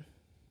been in?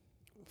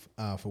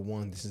 For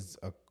one, this is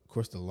of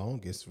course the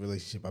longest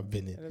relationship I've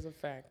been in. That is a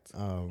fact.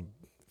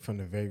 From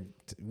the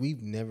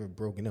we've never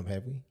broken up,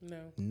 have we?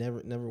 No.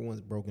 Never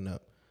once broken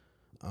up.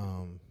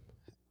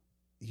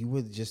 You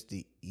were just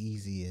the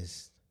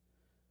easiest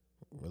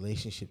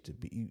relationship to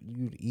be.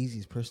 You're the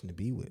easiest person to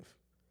be with.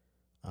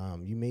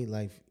 You made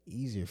life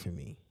easier for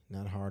me,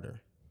 not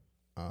harder.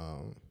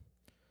 I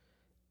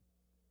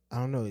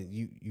don't know.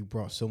 You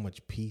brought so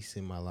much peace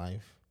in my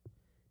life,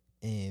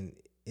 and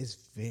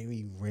it's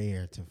very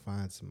rare to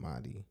find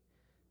somebody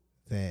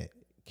that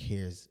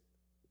cares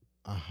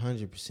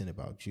 100%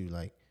 about you.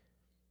 Like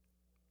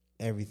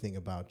everything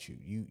about you.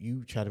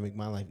 You try to make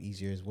my life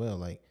easier as well.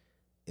 Like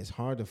it's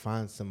hard to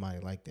find somebody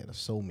like that, a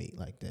soulmate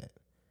like that.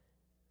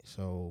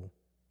 So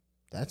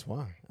that's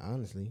why,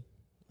 honestly,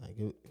 like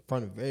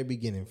from the very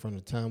beginning, from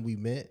the time we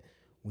met,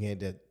 we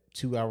had that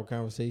 2-hour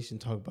conversation,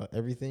 talk about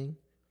everything.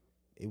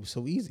 It was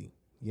so easy,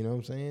 you know what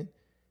I'm saying?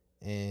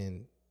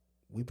 And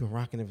we've been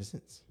rocking ever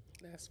since.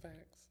 That's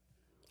facts.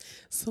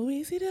 So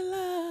easy to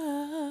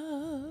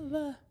love.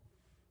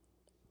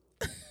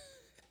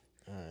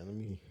 All right, let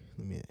me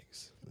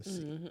ask. Let's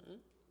see.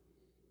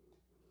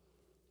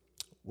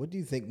 What do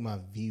you think my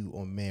view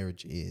on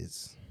marriage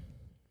is?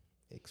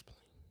 Explain.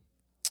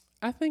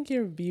 I think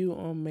your view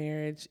on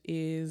marriage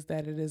is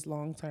that it is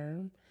long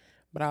term,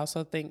 but I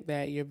also think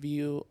that your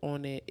view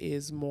on it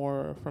is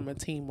more from a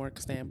teamwork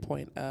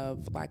standpoint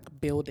of like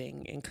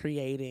building and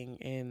creating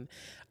and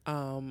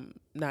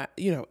not,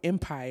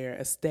 empire,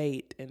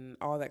 estate and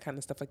all that kind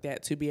of stuff like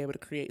that to be able to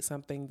create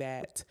something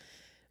that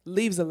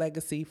leaves a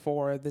legacy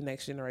for the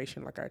next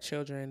generation, like our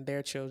children,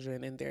 their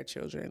children, and their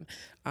children.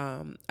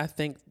 I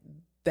think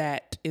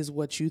that is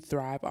what you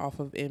thrive off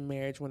of in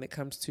marriage when it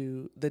comes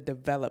to the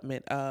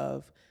development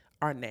of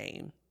our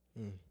name.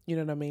 You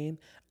know what I mean?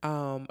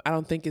 I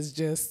don't think it's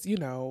just,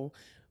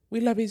 we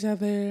love each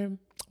other,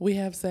 we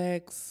have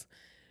sex,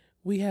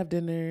 we have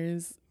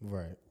dinners.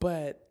 Right.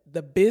 But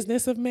the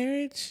business of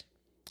marriage,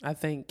 I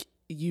think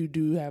you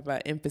do have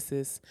an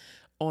emphasis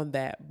on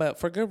that, but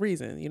for good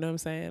reason. You know what I'm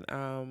saying?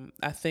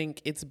 I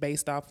think it's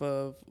based off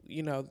of,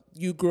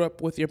 you grew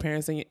up with your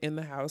parents in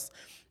the house.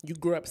 You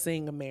grew up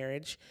seeing a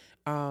marriage.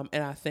 And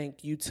I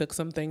think you took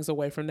some things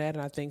away from that.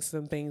 And I think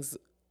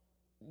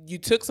you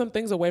took some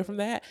things away from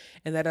that,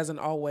 and that doesn't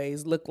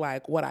always look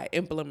like what I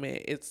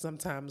implement. It's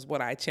sometimes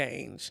what I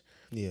change.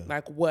 Yeah.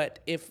 Like, what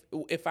if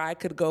I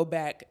could go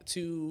back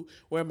to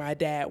where my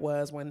dad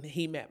was when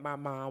he met my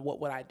mom,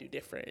 what would I do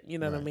different? You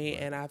know what I mean?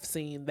 Right. And I've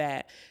seen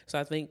that. So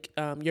I think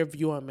your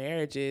view on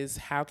marriage is,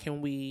 how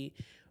can we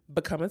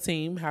become a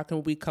team? How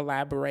can we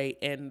collaborate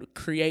and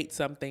create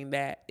something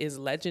that is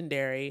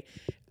legendary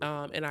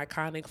and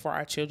iconic for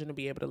our children to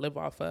be able to live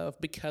off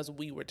of? Because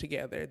we were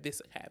together,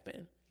 this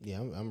happened. Yeah,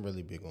 I'm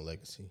really big on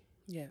legacy.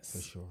 Yes.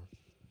 For sure.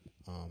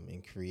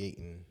 And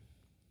creating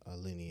a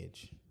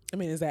lineage. I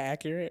mean, is that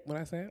accurate when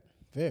I say it?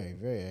 Very,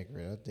 very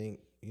accurate. I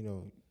think,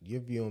 your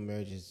view on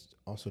marriage is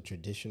also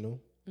traditional.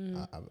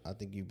 Mm-hmm. I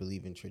think you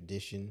believe in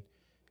tradition,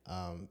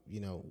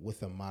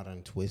 with a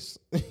modern twist.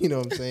 You know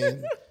what I'm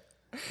saying?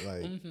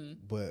 Like, mm-hmm.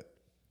 But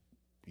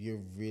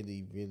you're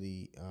really,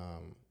 really,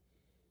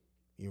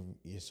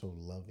 you're so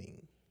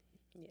loving.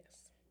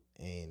 Yes.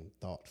 And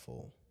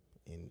thoughtful.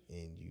 And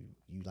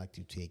you like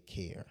to take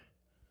care.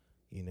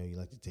 You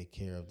like to take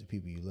care of the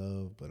people you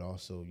love, but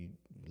also you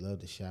love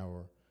to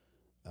shower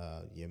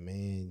your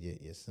man,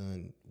 your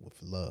son with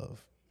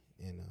love.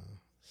 And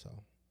so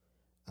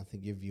I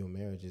think your view of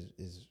marriage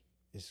is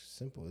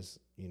simple. It's,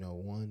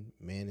 one,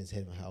 man is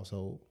head of a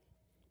household.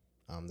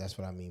 That's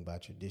what I mean by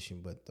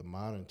tradition. But the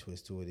modern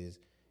twist to it is,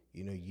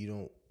 you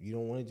don't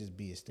want to just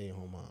be a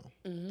stay-at-home mom.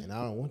 Mm-hmm. And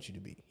I don't want you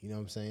to be. You know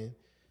what I'm saying?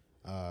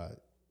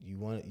 You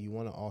want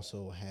to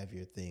also have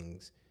your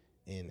things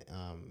and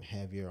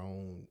have your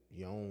own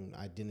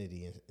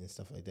identity and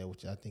stuff like that,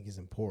 which I think is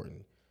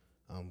important,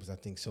 because I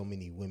think so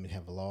many women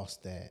have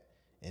lost that,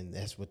 and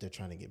that's what they're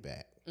trying to get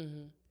back.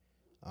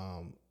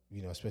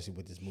 Mm-hmm. Especially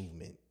with this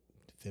movement,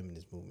 the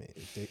feminist movement.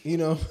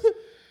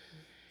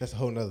 That's a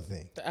whole nother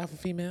thing. The alpha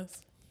females.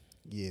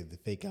 Yeah, the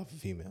fake alpha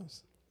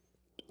females.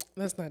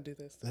 Let's not do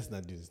this. Let's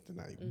not do this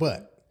tonight. Mm-hmm.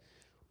 But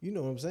you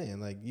know what I'm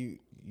saying? Like your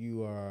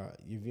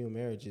view of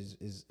marriage is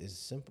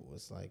simple.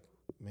 It's like,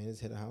 man is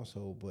head of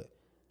household, but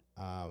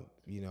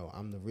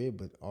I'm the rib,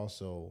 but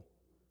also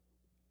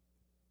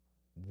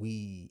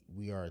we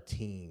are a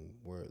team.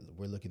 We're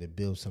looking to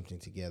build something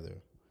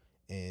together,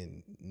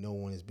 and no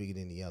one is bigger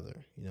than the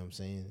other. You know what I'm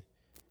saying?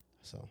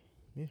 So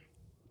yeah,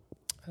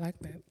 I like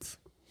that.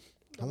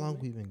 How long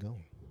we been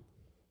going?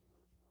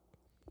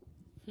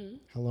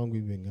 How long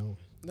we been going?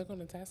 Look on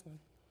the task one.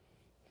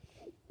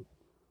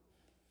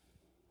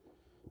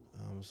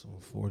 So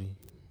 40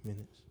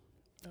 minutes.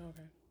 Oh,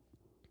 okay.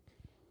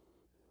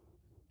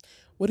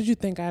 What did you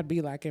think I'd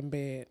be like in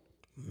bed?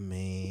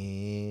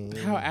 Man,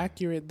 how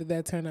accurate did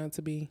that turn out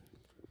to be?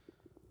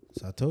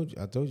 So I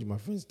told you my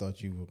friends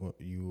thought you were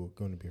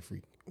going to be a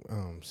freak.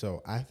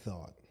 So I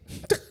thought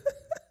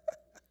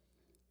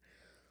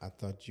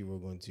you were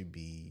going to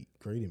be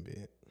great in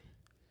bed.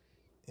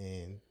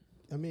 And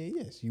I mean,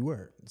 yes, you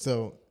were.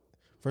 So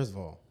first of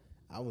all,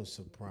 I was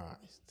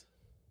surprised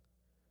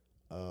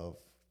of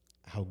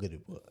how good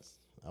it was.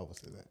 I will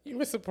say that. You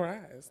were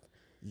surprised?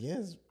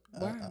 Yes.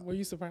 Why were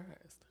you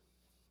surprised?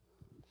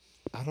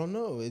 I don't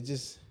know. It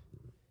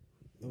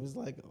was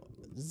like,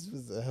 this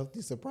was a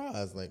healthy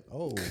surprise. Like,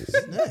 oh,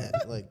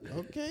 snap. Like,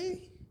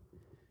 okay.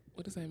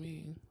 What does that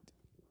mean?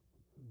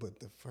 But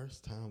the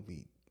first time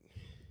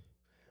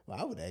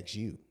I would ask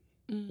you.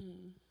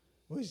 Mm.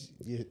 What's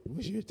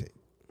your take?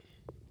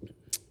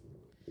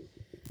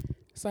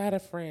 So I had a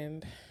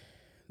friend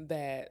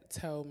that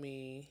told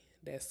me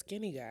that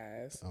skinny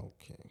guys.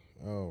 Okay.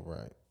 All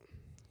right.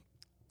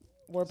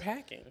 Were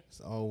packing. It's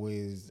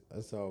always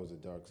a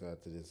dark side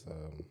to this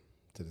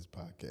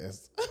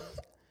podcast.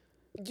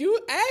 You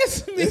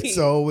asked me. It's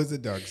always a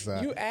dark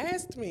side. You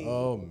asked me.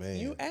 Oh man.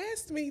 You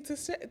asked me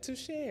to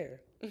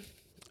share.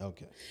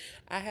 Okay.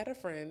 I had a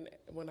friend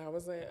when I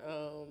was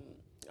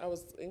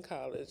in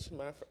college.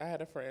 I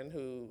had a friend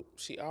who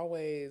she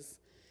always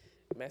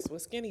messed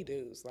with skinny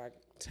dudes, like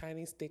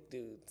tiny stick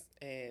dudes,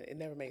 and it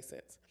never made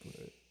sense.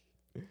 Right.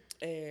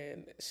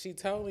 And she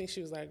told me,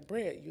 she was like,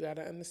 Brett, you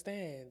gotta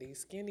understand, these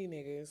skinny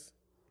niggas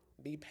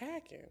be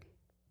packing.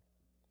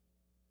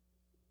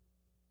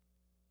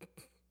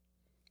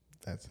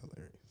 That's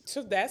hilarious.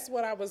 So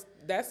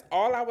that's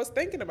all I was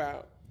thinking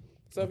about.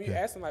 So if you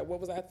ask them, like, what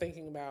was I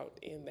thinking about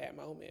in that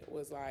moment,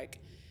 was like,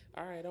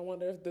 all right, I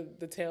wonder if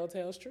the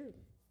telltale's true.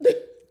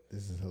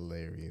 This is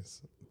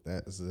hilarious.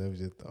 That was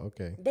just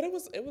okay. But it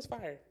was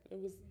fire. It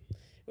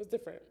was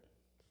different.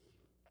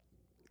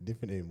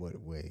 Different in what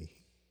way?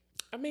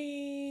 I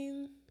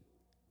mean,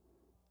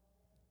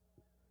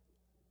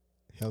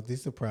 healthy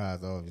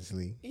surprise,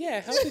 obviously.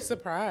 Yeah, healthy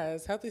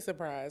surprise.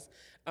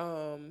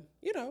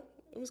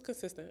 It was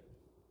consistent.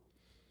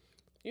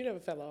 You never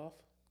fell off.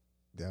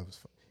 That was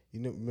fun.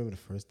 Remember the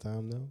first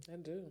time though? I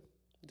do.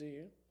 Do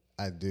you?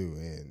 I do,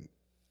 and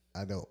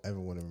I don't ever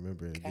want to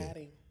remember it again. Got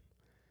him.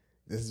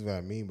 This is what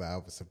I mean by I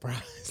was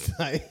surprised.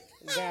 Like,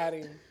 got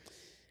him.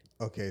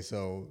 Okay,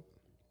 so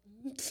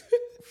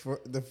for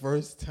the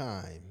first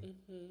time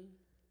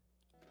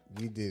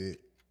we did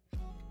it,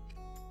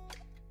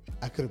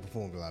 I could have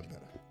performed a lot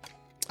better.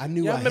 I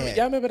knew Y'all I remember, had.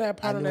 y'all remember that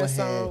part I on knew that I had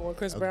song where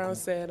Chris a Brown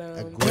said,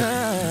 I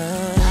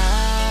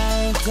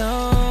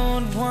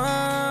don't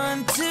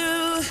want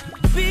to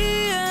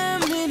be a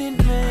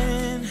minute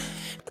man.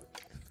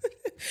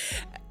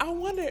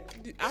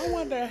 I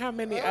wonder how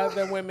many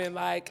other women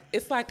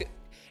it's like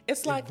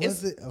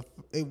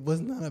It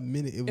was not a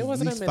minute. It was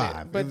wasn't at least a minute,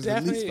 5. but It was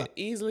at least definitely 5.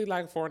 easily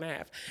like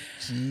 4.5.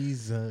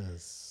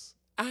 Jesus.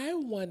 I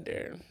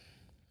wonder,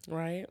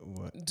 right?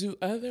 What? Do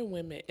other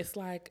women? It's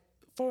like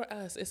for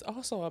us, it's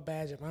also a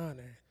badge of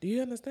honor. Do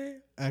you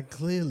understand?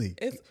 Clearly.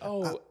 It's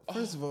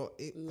First of all,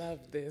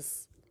 love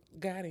this.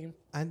 Got him.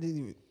 I didn't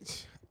even.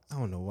 I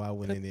don't know why I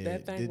went in there.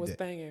 That thing did was that.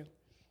 thinging.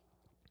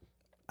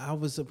 I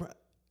was surprised.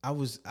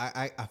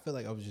 I feel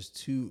like I was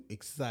just too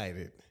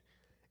excited,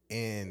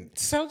 and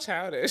So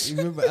childish.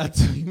 remember I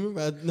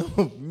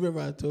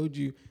told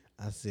you.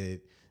 I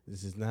said,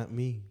 "This is not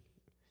me.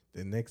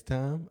 The next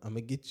time I'm gonna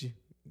get you."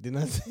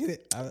 Didn't I say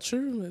that?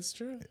 True, it's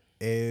true.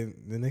 And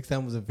the next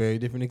time was a very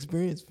different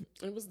experience.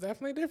 It was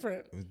definitely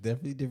different. It was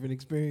definitely a different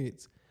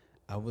experience.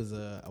 I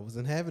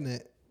wasn't having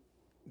that.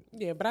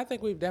 Yeah, but I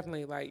think we've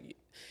definitely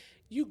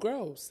you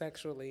grow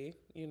sexually,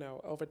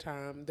 over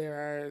time.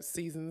 There are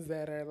seasons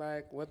that are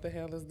like, what the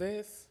hell is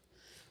this?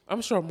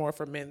 I'm sure more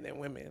for men than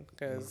women,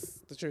 because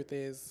the truth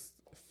is,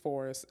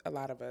 for a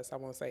lot of us, I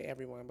won't say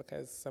everyone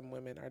because some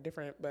women are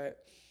different,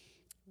 but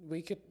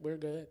we're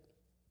good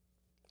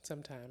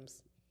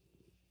sometimes.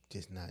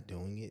 Just not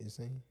doing it, you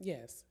saying?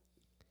 Yes.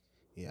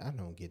 Yeah, I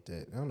don't get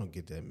that. I don't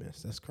get that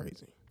mess. That's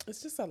crazy.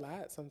 It's just a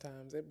lot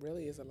sometimes. It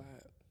really is a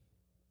lot.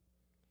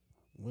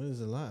 What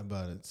is a lot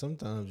about it?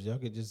 Sometimes y'all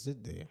could just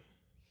sit there.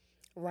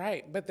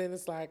 Right. But then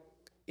it's like,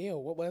 ew,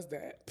 what was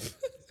that?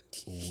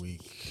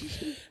 Weak.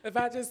 If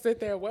I just sit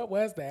there, what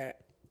was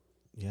that?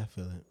 Yeah, I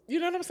feel it. You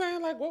know what I'm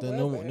saying? Like, what was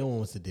No that? one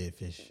wants a dead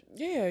fish.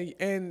 Yeah,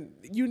 and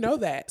you know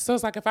that. So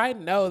it's like, if I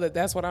know that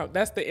that's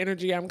the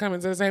energy I'm coming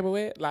to the table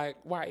with, like,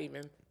 why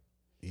even?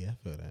 Yeah, I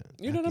feel that.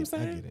 You know what I'm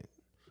saying? I get it.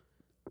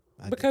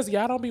 Because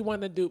y'all don't be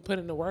wanting to put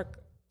in the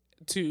work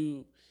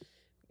to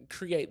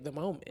create the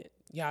moment.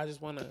 Y'all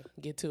just want to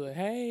get to it.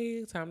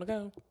 Hey, time to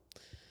go.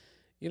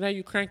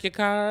 You crank your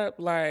car up,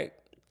 like,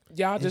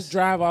 y'all just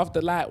drive off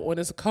the lot when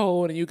it's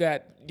cold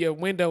and your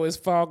window is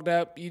fogged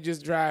up. You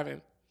just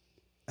driving.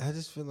 I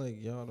just feel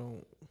like y'all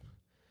don't.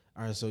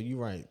 All right, so you're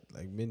right.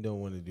 Like, men don't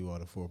want to do all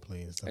the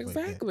foreplay and stuff like that.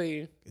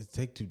 Exactly. It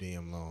take too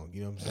damn long.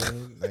 You know what I'm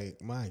saying?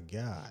 Like, my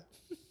God.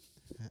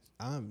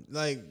 I'm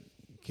like,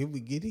 can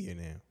we get here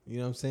now? You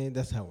know what I'm saying?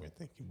 That's how we're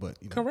thinking. But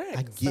Correct.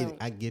 I get it.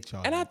 I get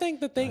y'all. And I think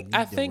the thing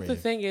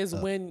is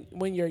up.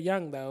 when you're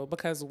young though,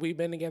 because we've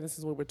been together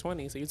since we were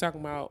 20. So you're talking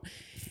about,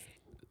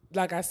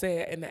 like I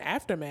said, in the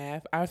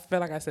aftermath, I feel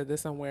like I said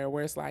this somewhere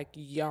where it's like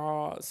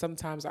y'all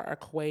sometimes are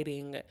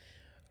equating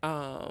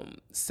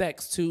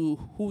sex to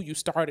who you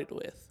started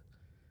with.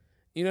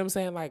 You know what I'm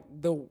saying? Like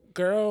the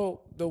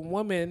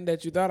woman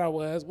that you thought I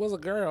was a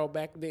girl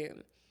back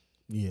then.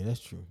 Yeah, that's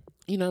true.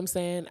 You know what I'm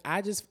saying?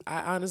 I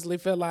honestly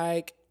feel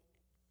like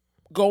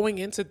going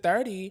into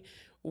 30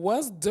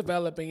 was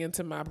developing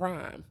into my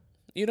prime.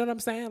 You know what I'm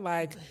saying?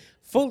 Like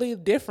fully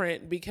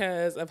different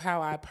because of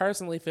how I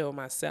personally feel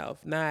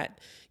myself. Not,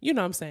 you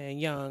know what I'm saying,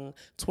 young,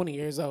 20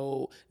 years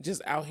old,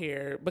 just out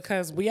here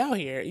because we out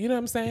here. You know what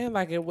I'm saying?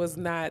 Like it was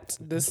not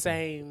the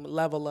same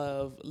level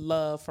of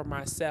love for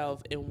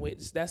myself, in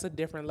which that's a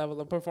different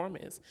level of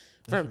performance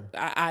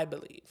I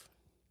believe.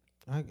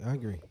 I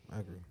agree.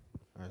 All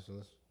right, so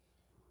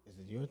is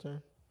it your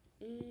turn?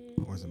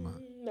 Or is it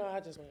mine? No, I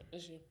just went.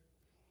 It's you.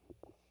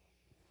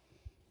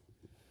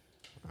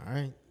 All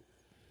right.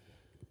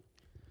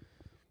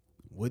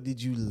 What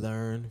did you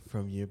learn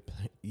from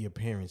your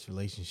parents'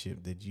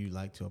 relationship that you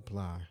like to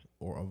apply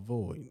or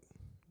avoid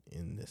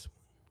in this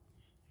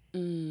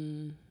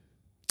one?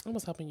 I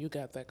was hoping you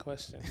got that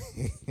question.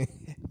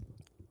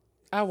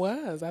 I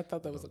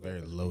thought that was a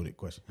very loaded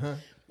question. Huh?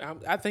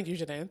 I think you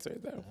should answer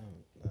it though.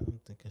 I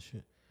don't think I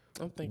should.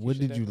 What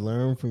did you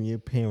learn from your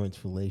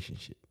parents'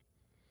 relationship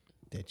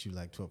that you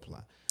like to apply?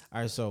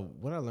 All right, so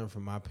what I learned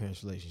from my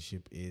parents'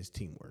 relationship is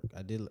teamwork.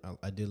 I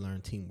did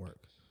learn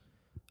teamwork.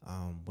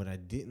 What I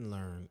didn't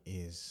learn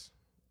is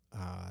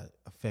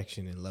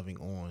affection and loving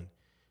on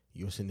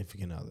your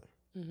significant other.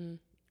 Mm-hmm.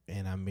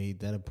 And I made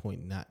that a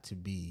point not to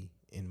be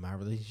in my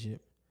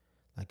relationship.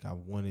 Like I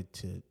wanted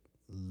to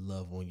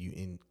love on you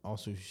and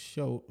also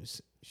show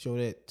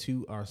that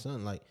to our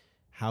son, like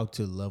how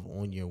to love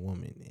on your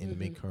woman and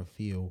make her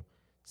feel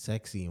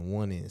sexy and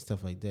wanted and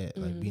stuff like that.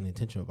 Like being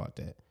intentional about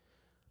that.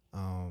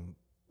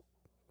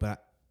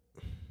 But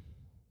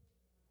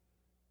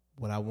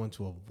what I want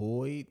to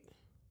avoid,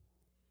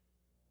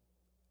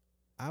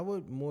 I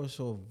would more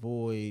so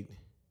avoid.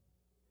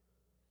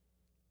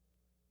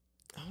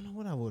 I don't know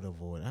what I would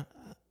avoid.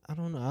 I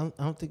don't know.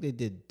 I don't think they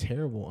did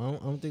terrible.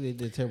 I don't think they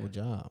did a terrible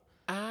job.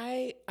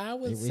 I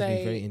would They say raised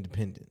me very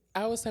independent.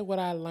 I would say what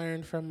I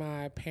learned from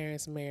my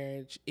parents'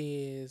 marriage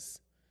is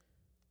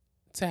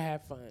to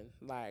have fun,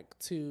 like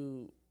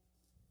to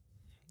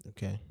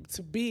Okay.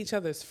 to be each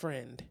other's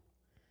friend.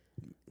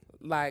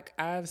 Like,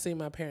 I've seen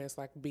my parents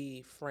like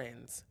be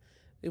friends.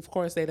 Of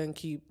course, they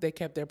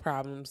kept their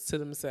problems to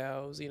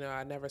themselves. You know,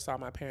 I never saw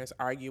my parents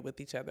argue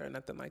with each other or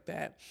nothing like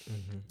that.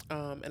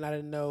 And I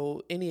didn't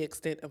know any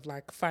extent of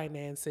like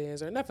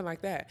finances or nothing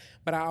like that.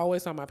 But I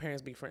always saw my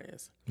parents be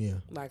friends. Yeah.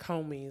 Like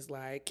homies,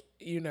 like,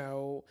 you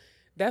know,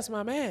 that's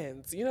my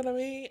man's, you know what I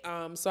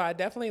mean? So I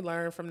definitely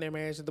learned from their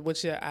marriage,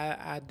 which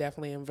I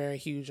definitely am very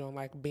huge on,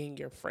 like being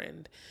your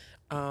friend.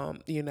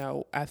 You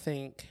know, I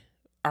think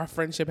our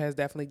friendship has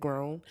definitely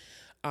grown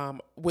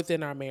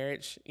within our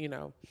marriage, you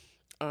know,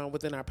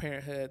 within our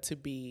parenthood, to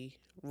be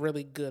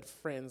really good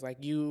friends. Like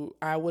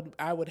I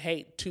would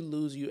hate to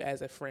lose you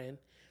as a friend,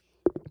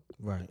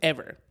 Right.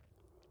 ever.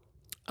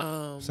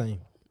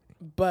 Same.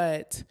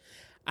 But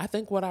I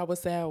think what I would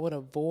say I would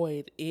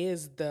avoid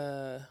is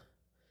the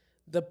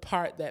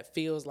part that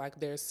feels like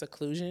there's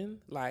seclusion,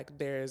 like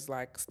there's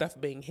like stuff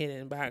being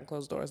hidden behind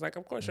closed doors. Like,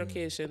 of course, your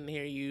kids shouldn't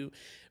hear you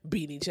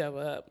beating each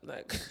other up.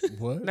 Like,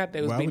 What? not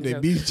they was Why beating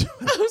would they each other.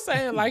 beat each other? I'm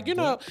saying, like, you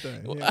know,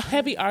 What the hell?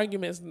 heavy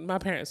arguments. My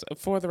parents,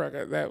 for the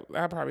record, that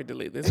I'll probably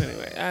delete this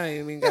anyway. I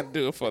ain't even got to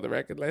do it for the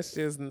record. Let's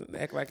just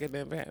act like it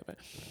never happened.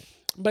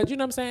 But you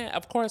know what I'm saying?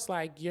 Of course,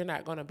 like, you're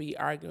not going to be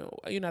arguing.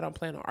 You know, I don't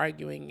plan on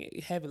arguing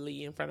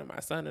heavily in front of my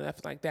son and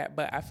nothing like that.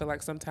 But I feel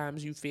like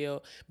sometimes you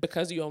feel,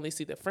 because you only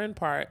see the friend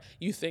part,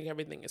 you think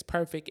everything is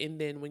perfect. And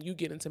then when you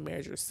get into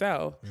marriage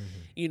yourself,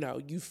 you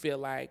know, you feel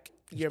like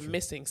you're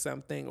missing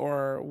something,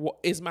 or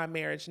is my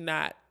marriage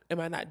am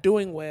I not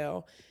doing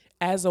well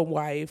as a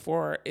wife,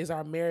 or is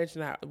our marriage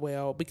not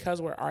well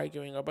because we're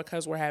arguing, or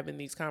because we're having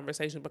these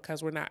conversations,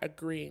 because we're not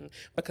agreeing,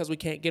 because we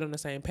can't get on the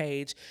same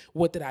page?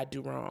 What did I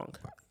do wrong?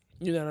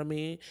 You know what I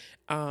mean?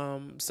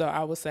 So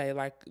I would say,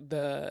 like,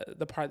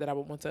 the part that I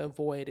would want to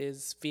avoid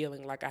is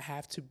feeling like I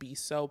have to be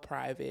so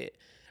private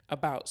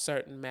about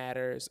certain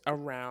matters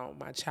around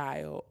my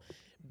child,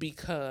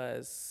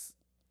 because,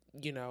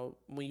 you know,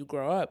 when you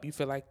grow up, you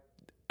feel like,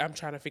 I'm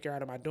trying to figure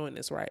out, am I doing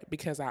this right?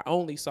 Because I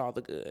only saw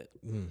the good.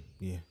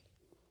 Yeah.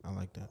 I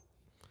like that.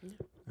 Yeah.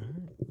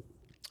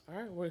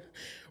 All right,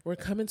 we're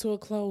coming to a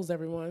close,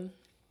 everyone.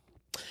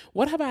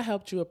 What have I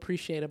helped you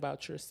appreciate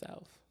about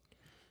yourself?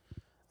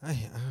 I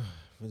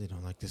really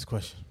don't like this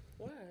question.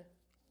 Why?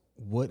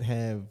 What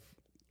have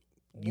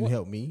you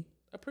helped me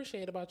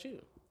appreciate about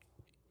you?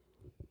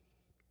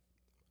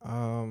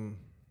 I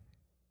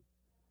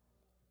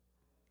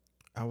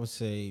would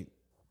say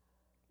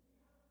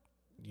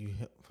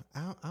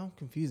I'm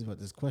confused about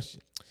this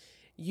question.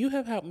 You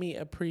have helped me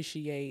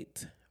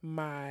appreciate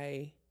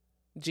my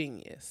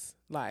genius.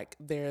 Like,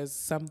 there's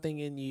something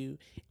in you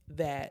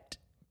that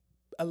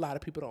a lot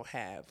of people don't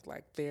have.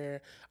 Like,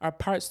 there are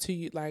parts to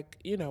you, like,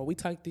 you know, we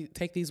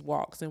take these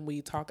walks and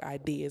we talk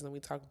ideas and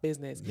we talk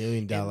business. $1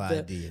 million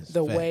ideas.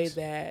 The Facts. way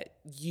that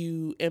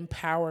you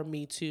empower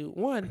me to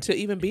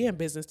even be in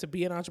business, to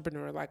be an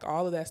entrepreneur, like,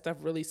 all of that stuff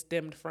really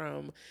stemmed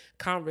from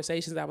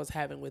conversations I was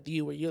having with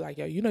you, where you're like,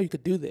 yo, you know, you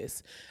could do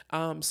this.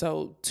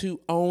 So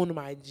to own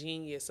my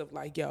genius of,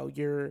 like, yo,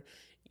 you're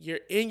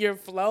in your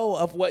flow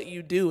of what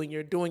you do and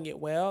you're doing it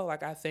well.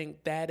 Like, I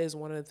think that is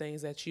one of the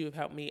things that you have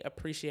helped me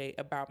appreciate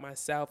about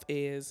myself,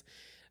 is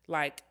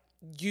like,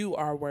 you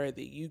are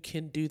worthy. You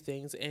can do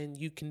things, and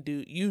you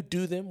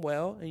do them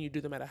well, and you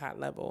do them at a high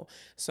level.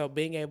 So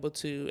being able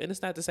to, and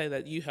it's not to say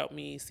that you help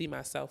me see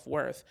my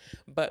self-worth,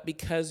 but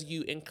because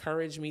you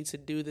encourage me to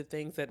do the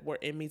things that were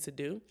in me to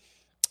do,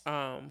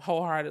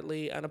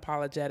 wholeheartedly,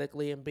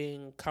 unapologetically, and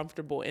being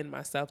comfortable in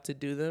myself to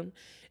do them,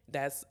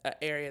 that's an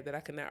area that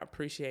I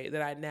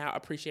now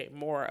appreciate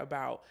more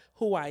about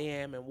who I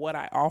am and what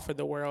I offer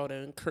the world,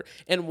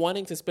 and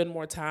wanting to spend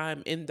more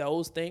time in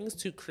those things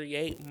to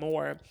create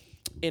more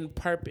in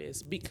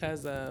purpose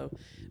because of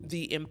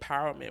the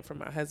empowerment from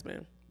my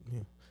husband.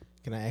 Yeah.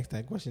 Can I ask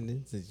that question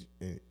then, since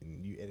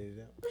you edited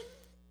it out?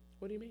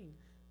 What do you mean?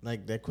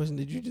 Like, that question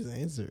that you just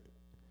answered.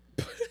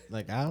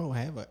 Like, I don't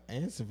have an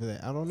answer for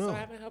that. I don't know. So I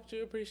haven't helped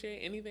you appreciate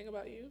anything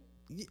about you?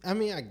 I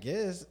mean, I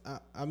guess.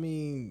 I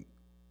mean,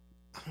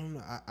 I don't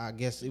know. I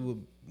guess it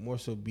would more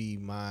so be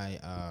my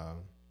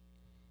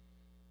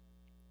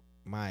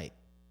my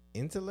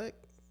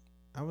intellect,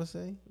 I would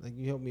say. Like,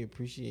 you help me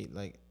appreciate,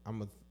 like,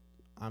 I'm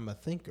a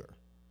thinker.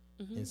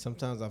 Mm-hmm. And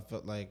sometimes I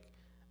felt like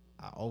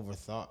I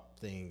overthought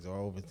things or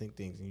overthink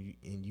things,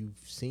 and you've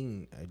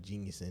seen a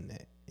genius in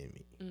that in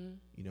me. Mm-hmm.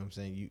 You know what I'm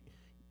saying?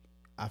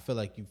 I feel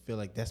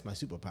like that's my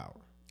superpower.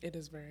 It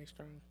is very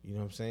strong. You know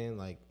what I'm saying?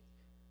 Like,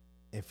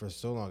 and for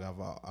so long,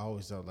 I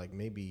always thought, like,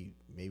 maybe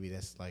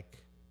that's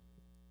like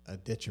a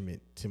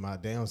detriment to my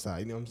downside.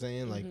 You know what I'm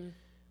saying? Mm-hmm. Like,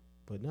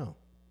 but no,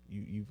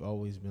 you've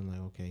always been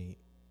like, okay,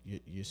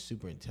 you're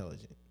super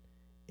intelligent,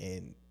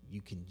 and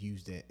you can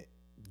use that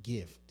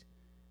gift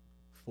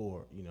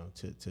for, you know,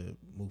 to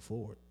move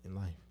forward in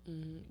life.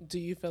 Mm-hmm. Do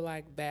you feel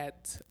like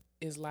that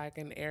is like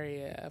an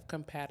area of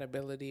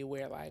compatibility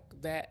where, like,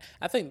 that,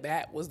 I think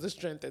that was the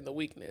strength and the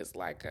weakness,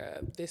 like,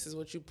 this is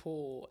what you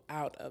pull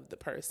out of the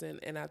person.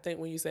 And I think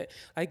when you say,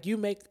 like,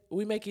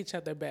 we make each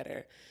other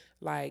better,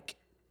 like,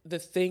 the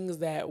things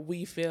that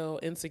we feel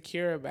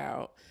insecure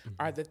about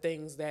are the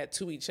things that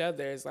to each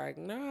other is like,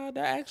 no,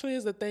 that actually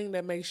is the thing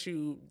that makes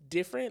you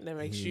different, that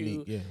makes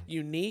you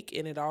unique.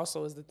 And it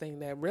also is the thing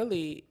that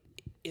really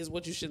is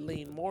what you should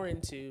lean more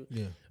into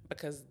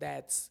because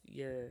that's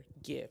your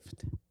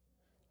gift.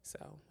 So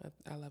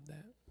I love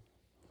that.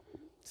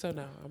 So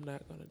no, I'm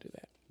not going to do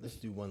that. Let's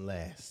do one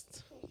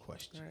last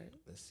question. All right.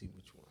 Let's see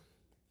which one.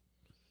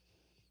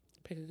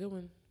 Pick a good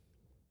one.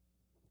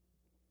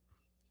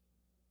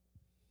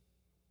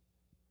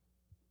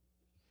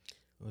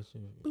 What's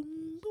your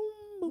Boom,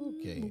 boom, boom,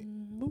 Okay.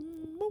 boom, boom,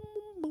 boom,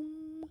 boom,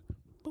 boom,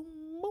 boom,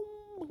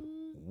 boom.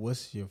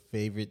 What's your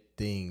favorite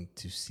thing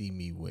to see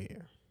me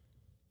wear?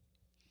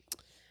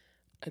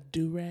 A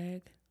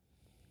do-rag.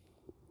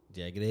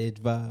 Jagged Edge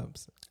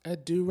vibes. A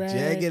do-rag.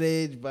 Jagged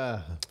Edge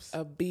vibes.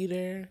 A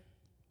beater.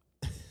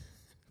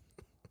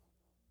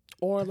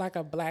 Or like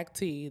a black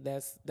tee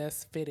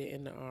that's fitted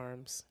in the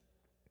arms.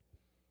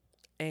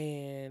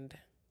 And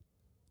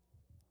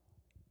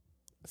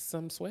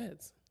some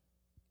sweats.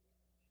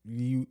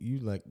 You're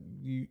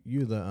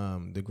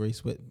the gray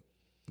sweat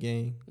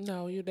gang.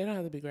 No, they don't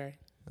have to be gray.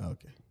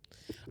 Okay.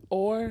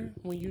 Or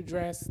when you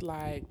dress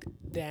like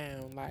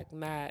down, like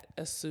not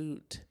a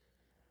suit,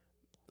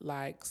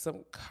 like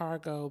some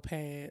cargo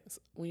pants.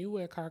 When you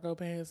wear cargo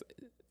pants,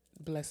 it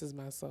blesses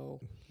my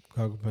soul.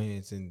 Cargo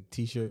pants and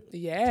t-shirt.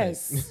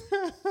 Yes.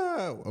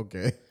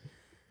 Okay.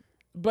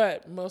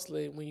 But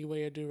mostly when you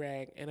wear a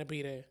do-rag and a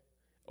beater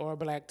or a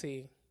black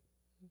tee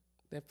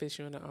that fits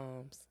you in the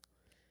arms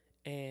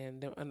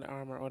and them Under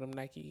Armour or them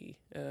Nike.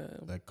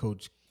 Like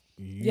Coach.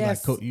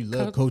 Yes. You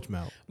love Coach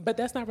Milk. But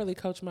that's not really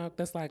Coach Milk.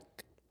 That's like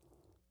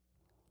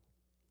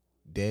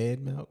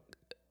Dad Milk.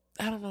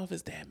 I don't know if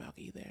it's Dad Milk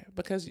either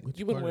because Which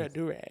you wouldn't part wear a is-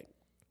 do-rag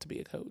to be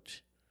a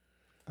coach.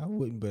 I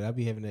wouldn't, but I'd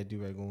be having that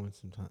do-rag going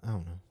sometimes. I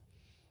don't know.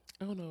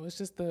 I don't know. It's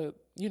just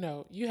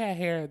you had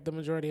hair the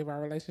majority of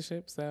our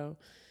relationship, so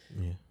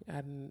Yeah.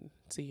 I didn't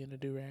see you in a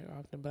do-rag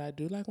often. But I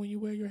do like when you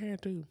wear your hair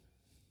too.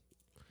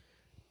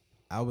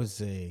 I would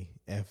say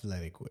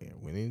athletic wear.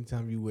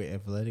 Anytime you wear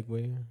athletic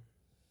wear,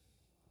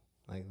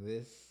 like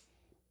this.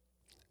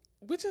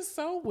 Which is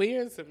so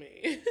weird to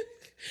me.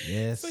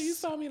 Yes. So you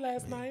saw me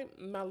last night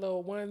in my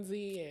little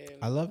onesie and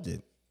I loved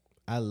it.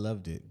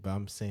 But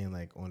I'm saying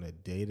like on a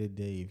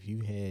day-to-day, if you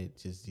had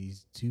just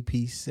these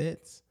 2-piece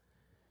sets,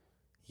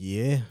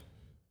 we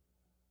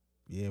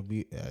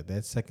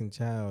that second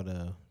child,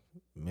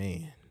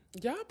 man.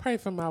 y'all pray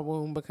for my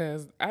womb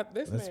because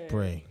Let's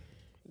pray.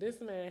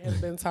 This man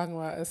has been talking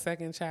about a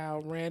second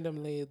child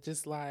randomly,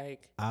 just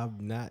like I'm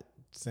not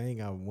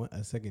saying I want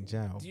a second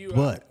child,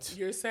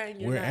 you're saying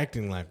we're not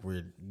acting like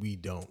we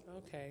don't.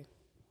 okay.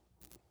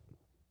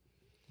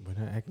 We're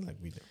not acting like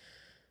we don't.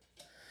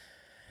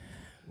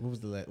 What was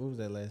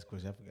that last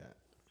question? I forgot.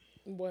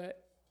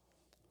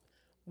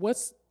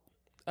 What's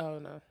oh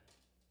no.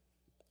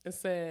 It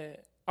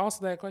said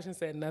also that question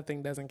said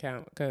nothing doesn't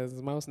count because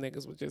most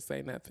niggas would just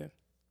say nothing.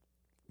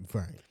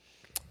 Right.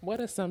 What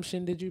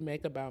assumption did you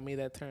make about me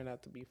that turned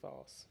out to be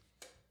false?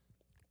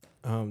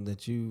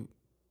 That you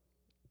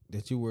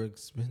were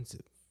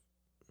expensive.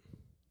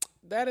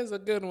 That is a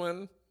good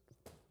one.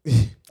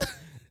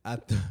 I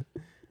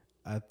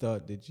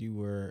thought that you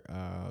were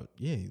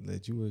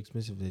that you were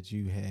expensive, that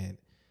you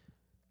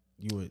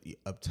were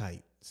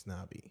uptight,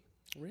 snobby.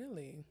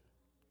 Really?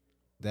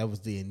 That was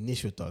the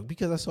initial thought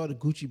because I saw the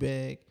Gucci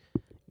bag,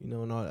 and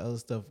all the other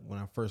stuff when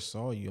I first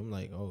saw you. I'm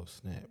like, oh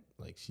snap!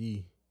 Like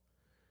I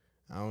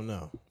don't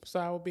know. So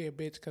I would be a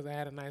bitch because I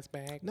had a nice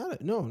bag.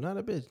 Not a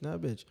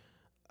bitch.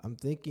 I'm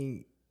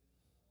thinking.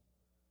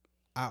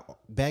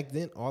 Back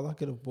then, all I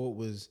could afford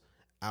was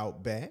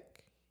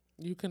Outback.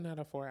 You could not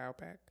afford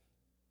Outback.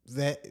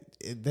 That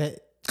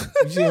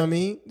you see what I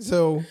mean?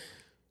 So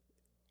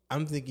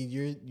I'm thinking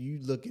you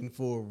looking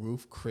for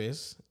Ruth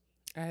Chris.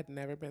 I had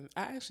never been.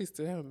 I actually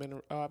still haven't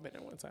been. Oh, I've been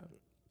there one time.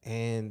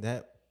 And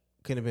that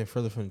could have been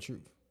further from the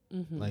truth.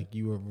 Mm-hmm. Like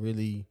you were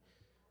really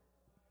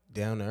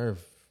down to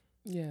earth.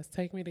 Yes,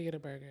 take me to get a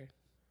burger.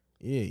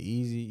 Yeah,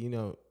 easy. You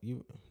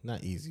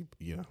not easy.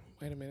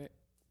 Wait a minute.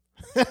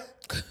 I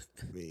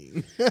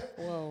mean,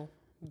 Whoa.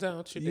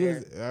 Don't you you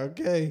dare.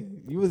 okay.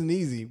 You wasn't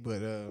easy,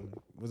 but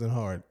wasn't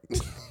hard.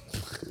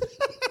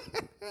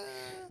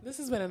 This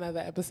has been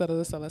another episode of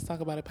the So Let's Talk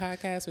About It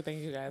podcast. We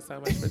thank you guys so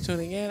much for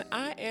tuning in.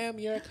 I am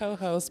your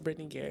co-host,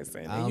 Brittany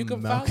Garrison. And you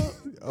can follow...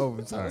 Oh,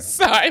 I'm sorry.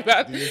 Sorry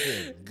about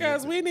that.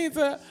 Because we need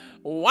to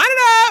wind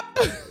it up.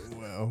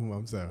 Well,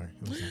 I'm sorry.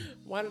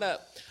 Wind it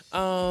up.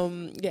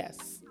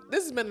 Yes.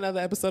 This has been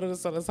another episode of the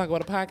So Let's Talk About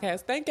It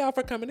podcast. Thank y'all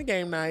for coming to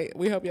game night.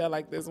 We hope y'all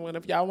like this one.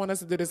 If y'all want us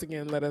to do this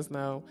again, let us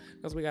know.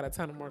 Because we got a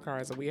ton of more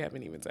cards that we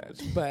haven't even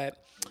touched.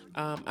 But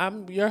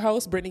I'm your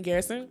host, Brittany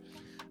Garrison.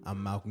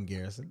 I'm Malcolm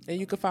Garrison. And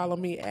you can follow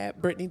me at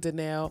Brittany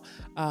Donnell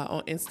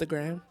on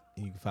Instagram.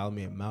 And you can follow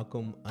me at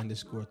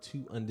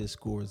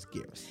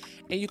Malcolm_2_Garrison.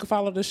 And you can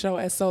follow the show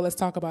at So Let's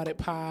Talk About It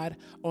Pod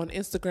on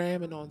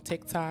Instagram and on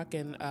TikTok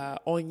and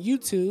on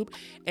YouTube.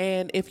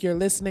 And if you're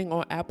listening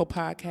on Apple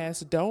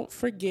Podcasts, don't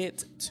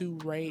forget to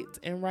rate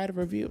and write a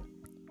review.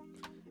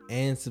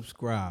 And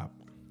subscribe.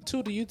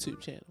 to the YouTube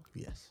channel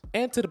Yes.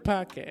 and to the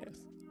podcast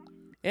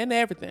and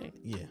everything.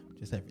 Yeah,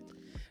 just everything.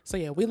 So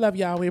yeah, we love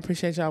y'all. We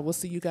appreciate y'all. We'll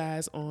see you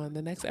guys on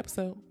the next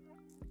episode.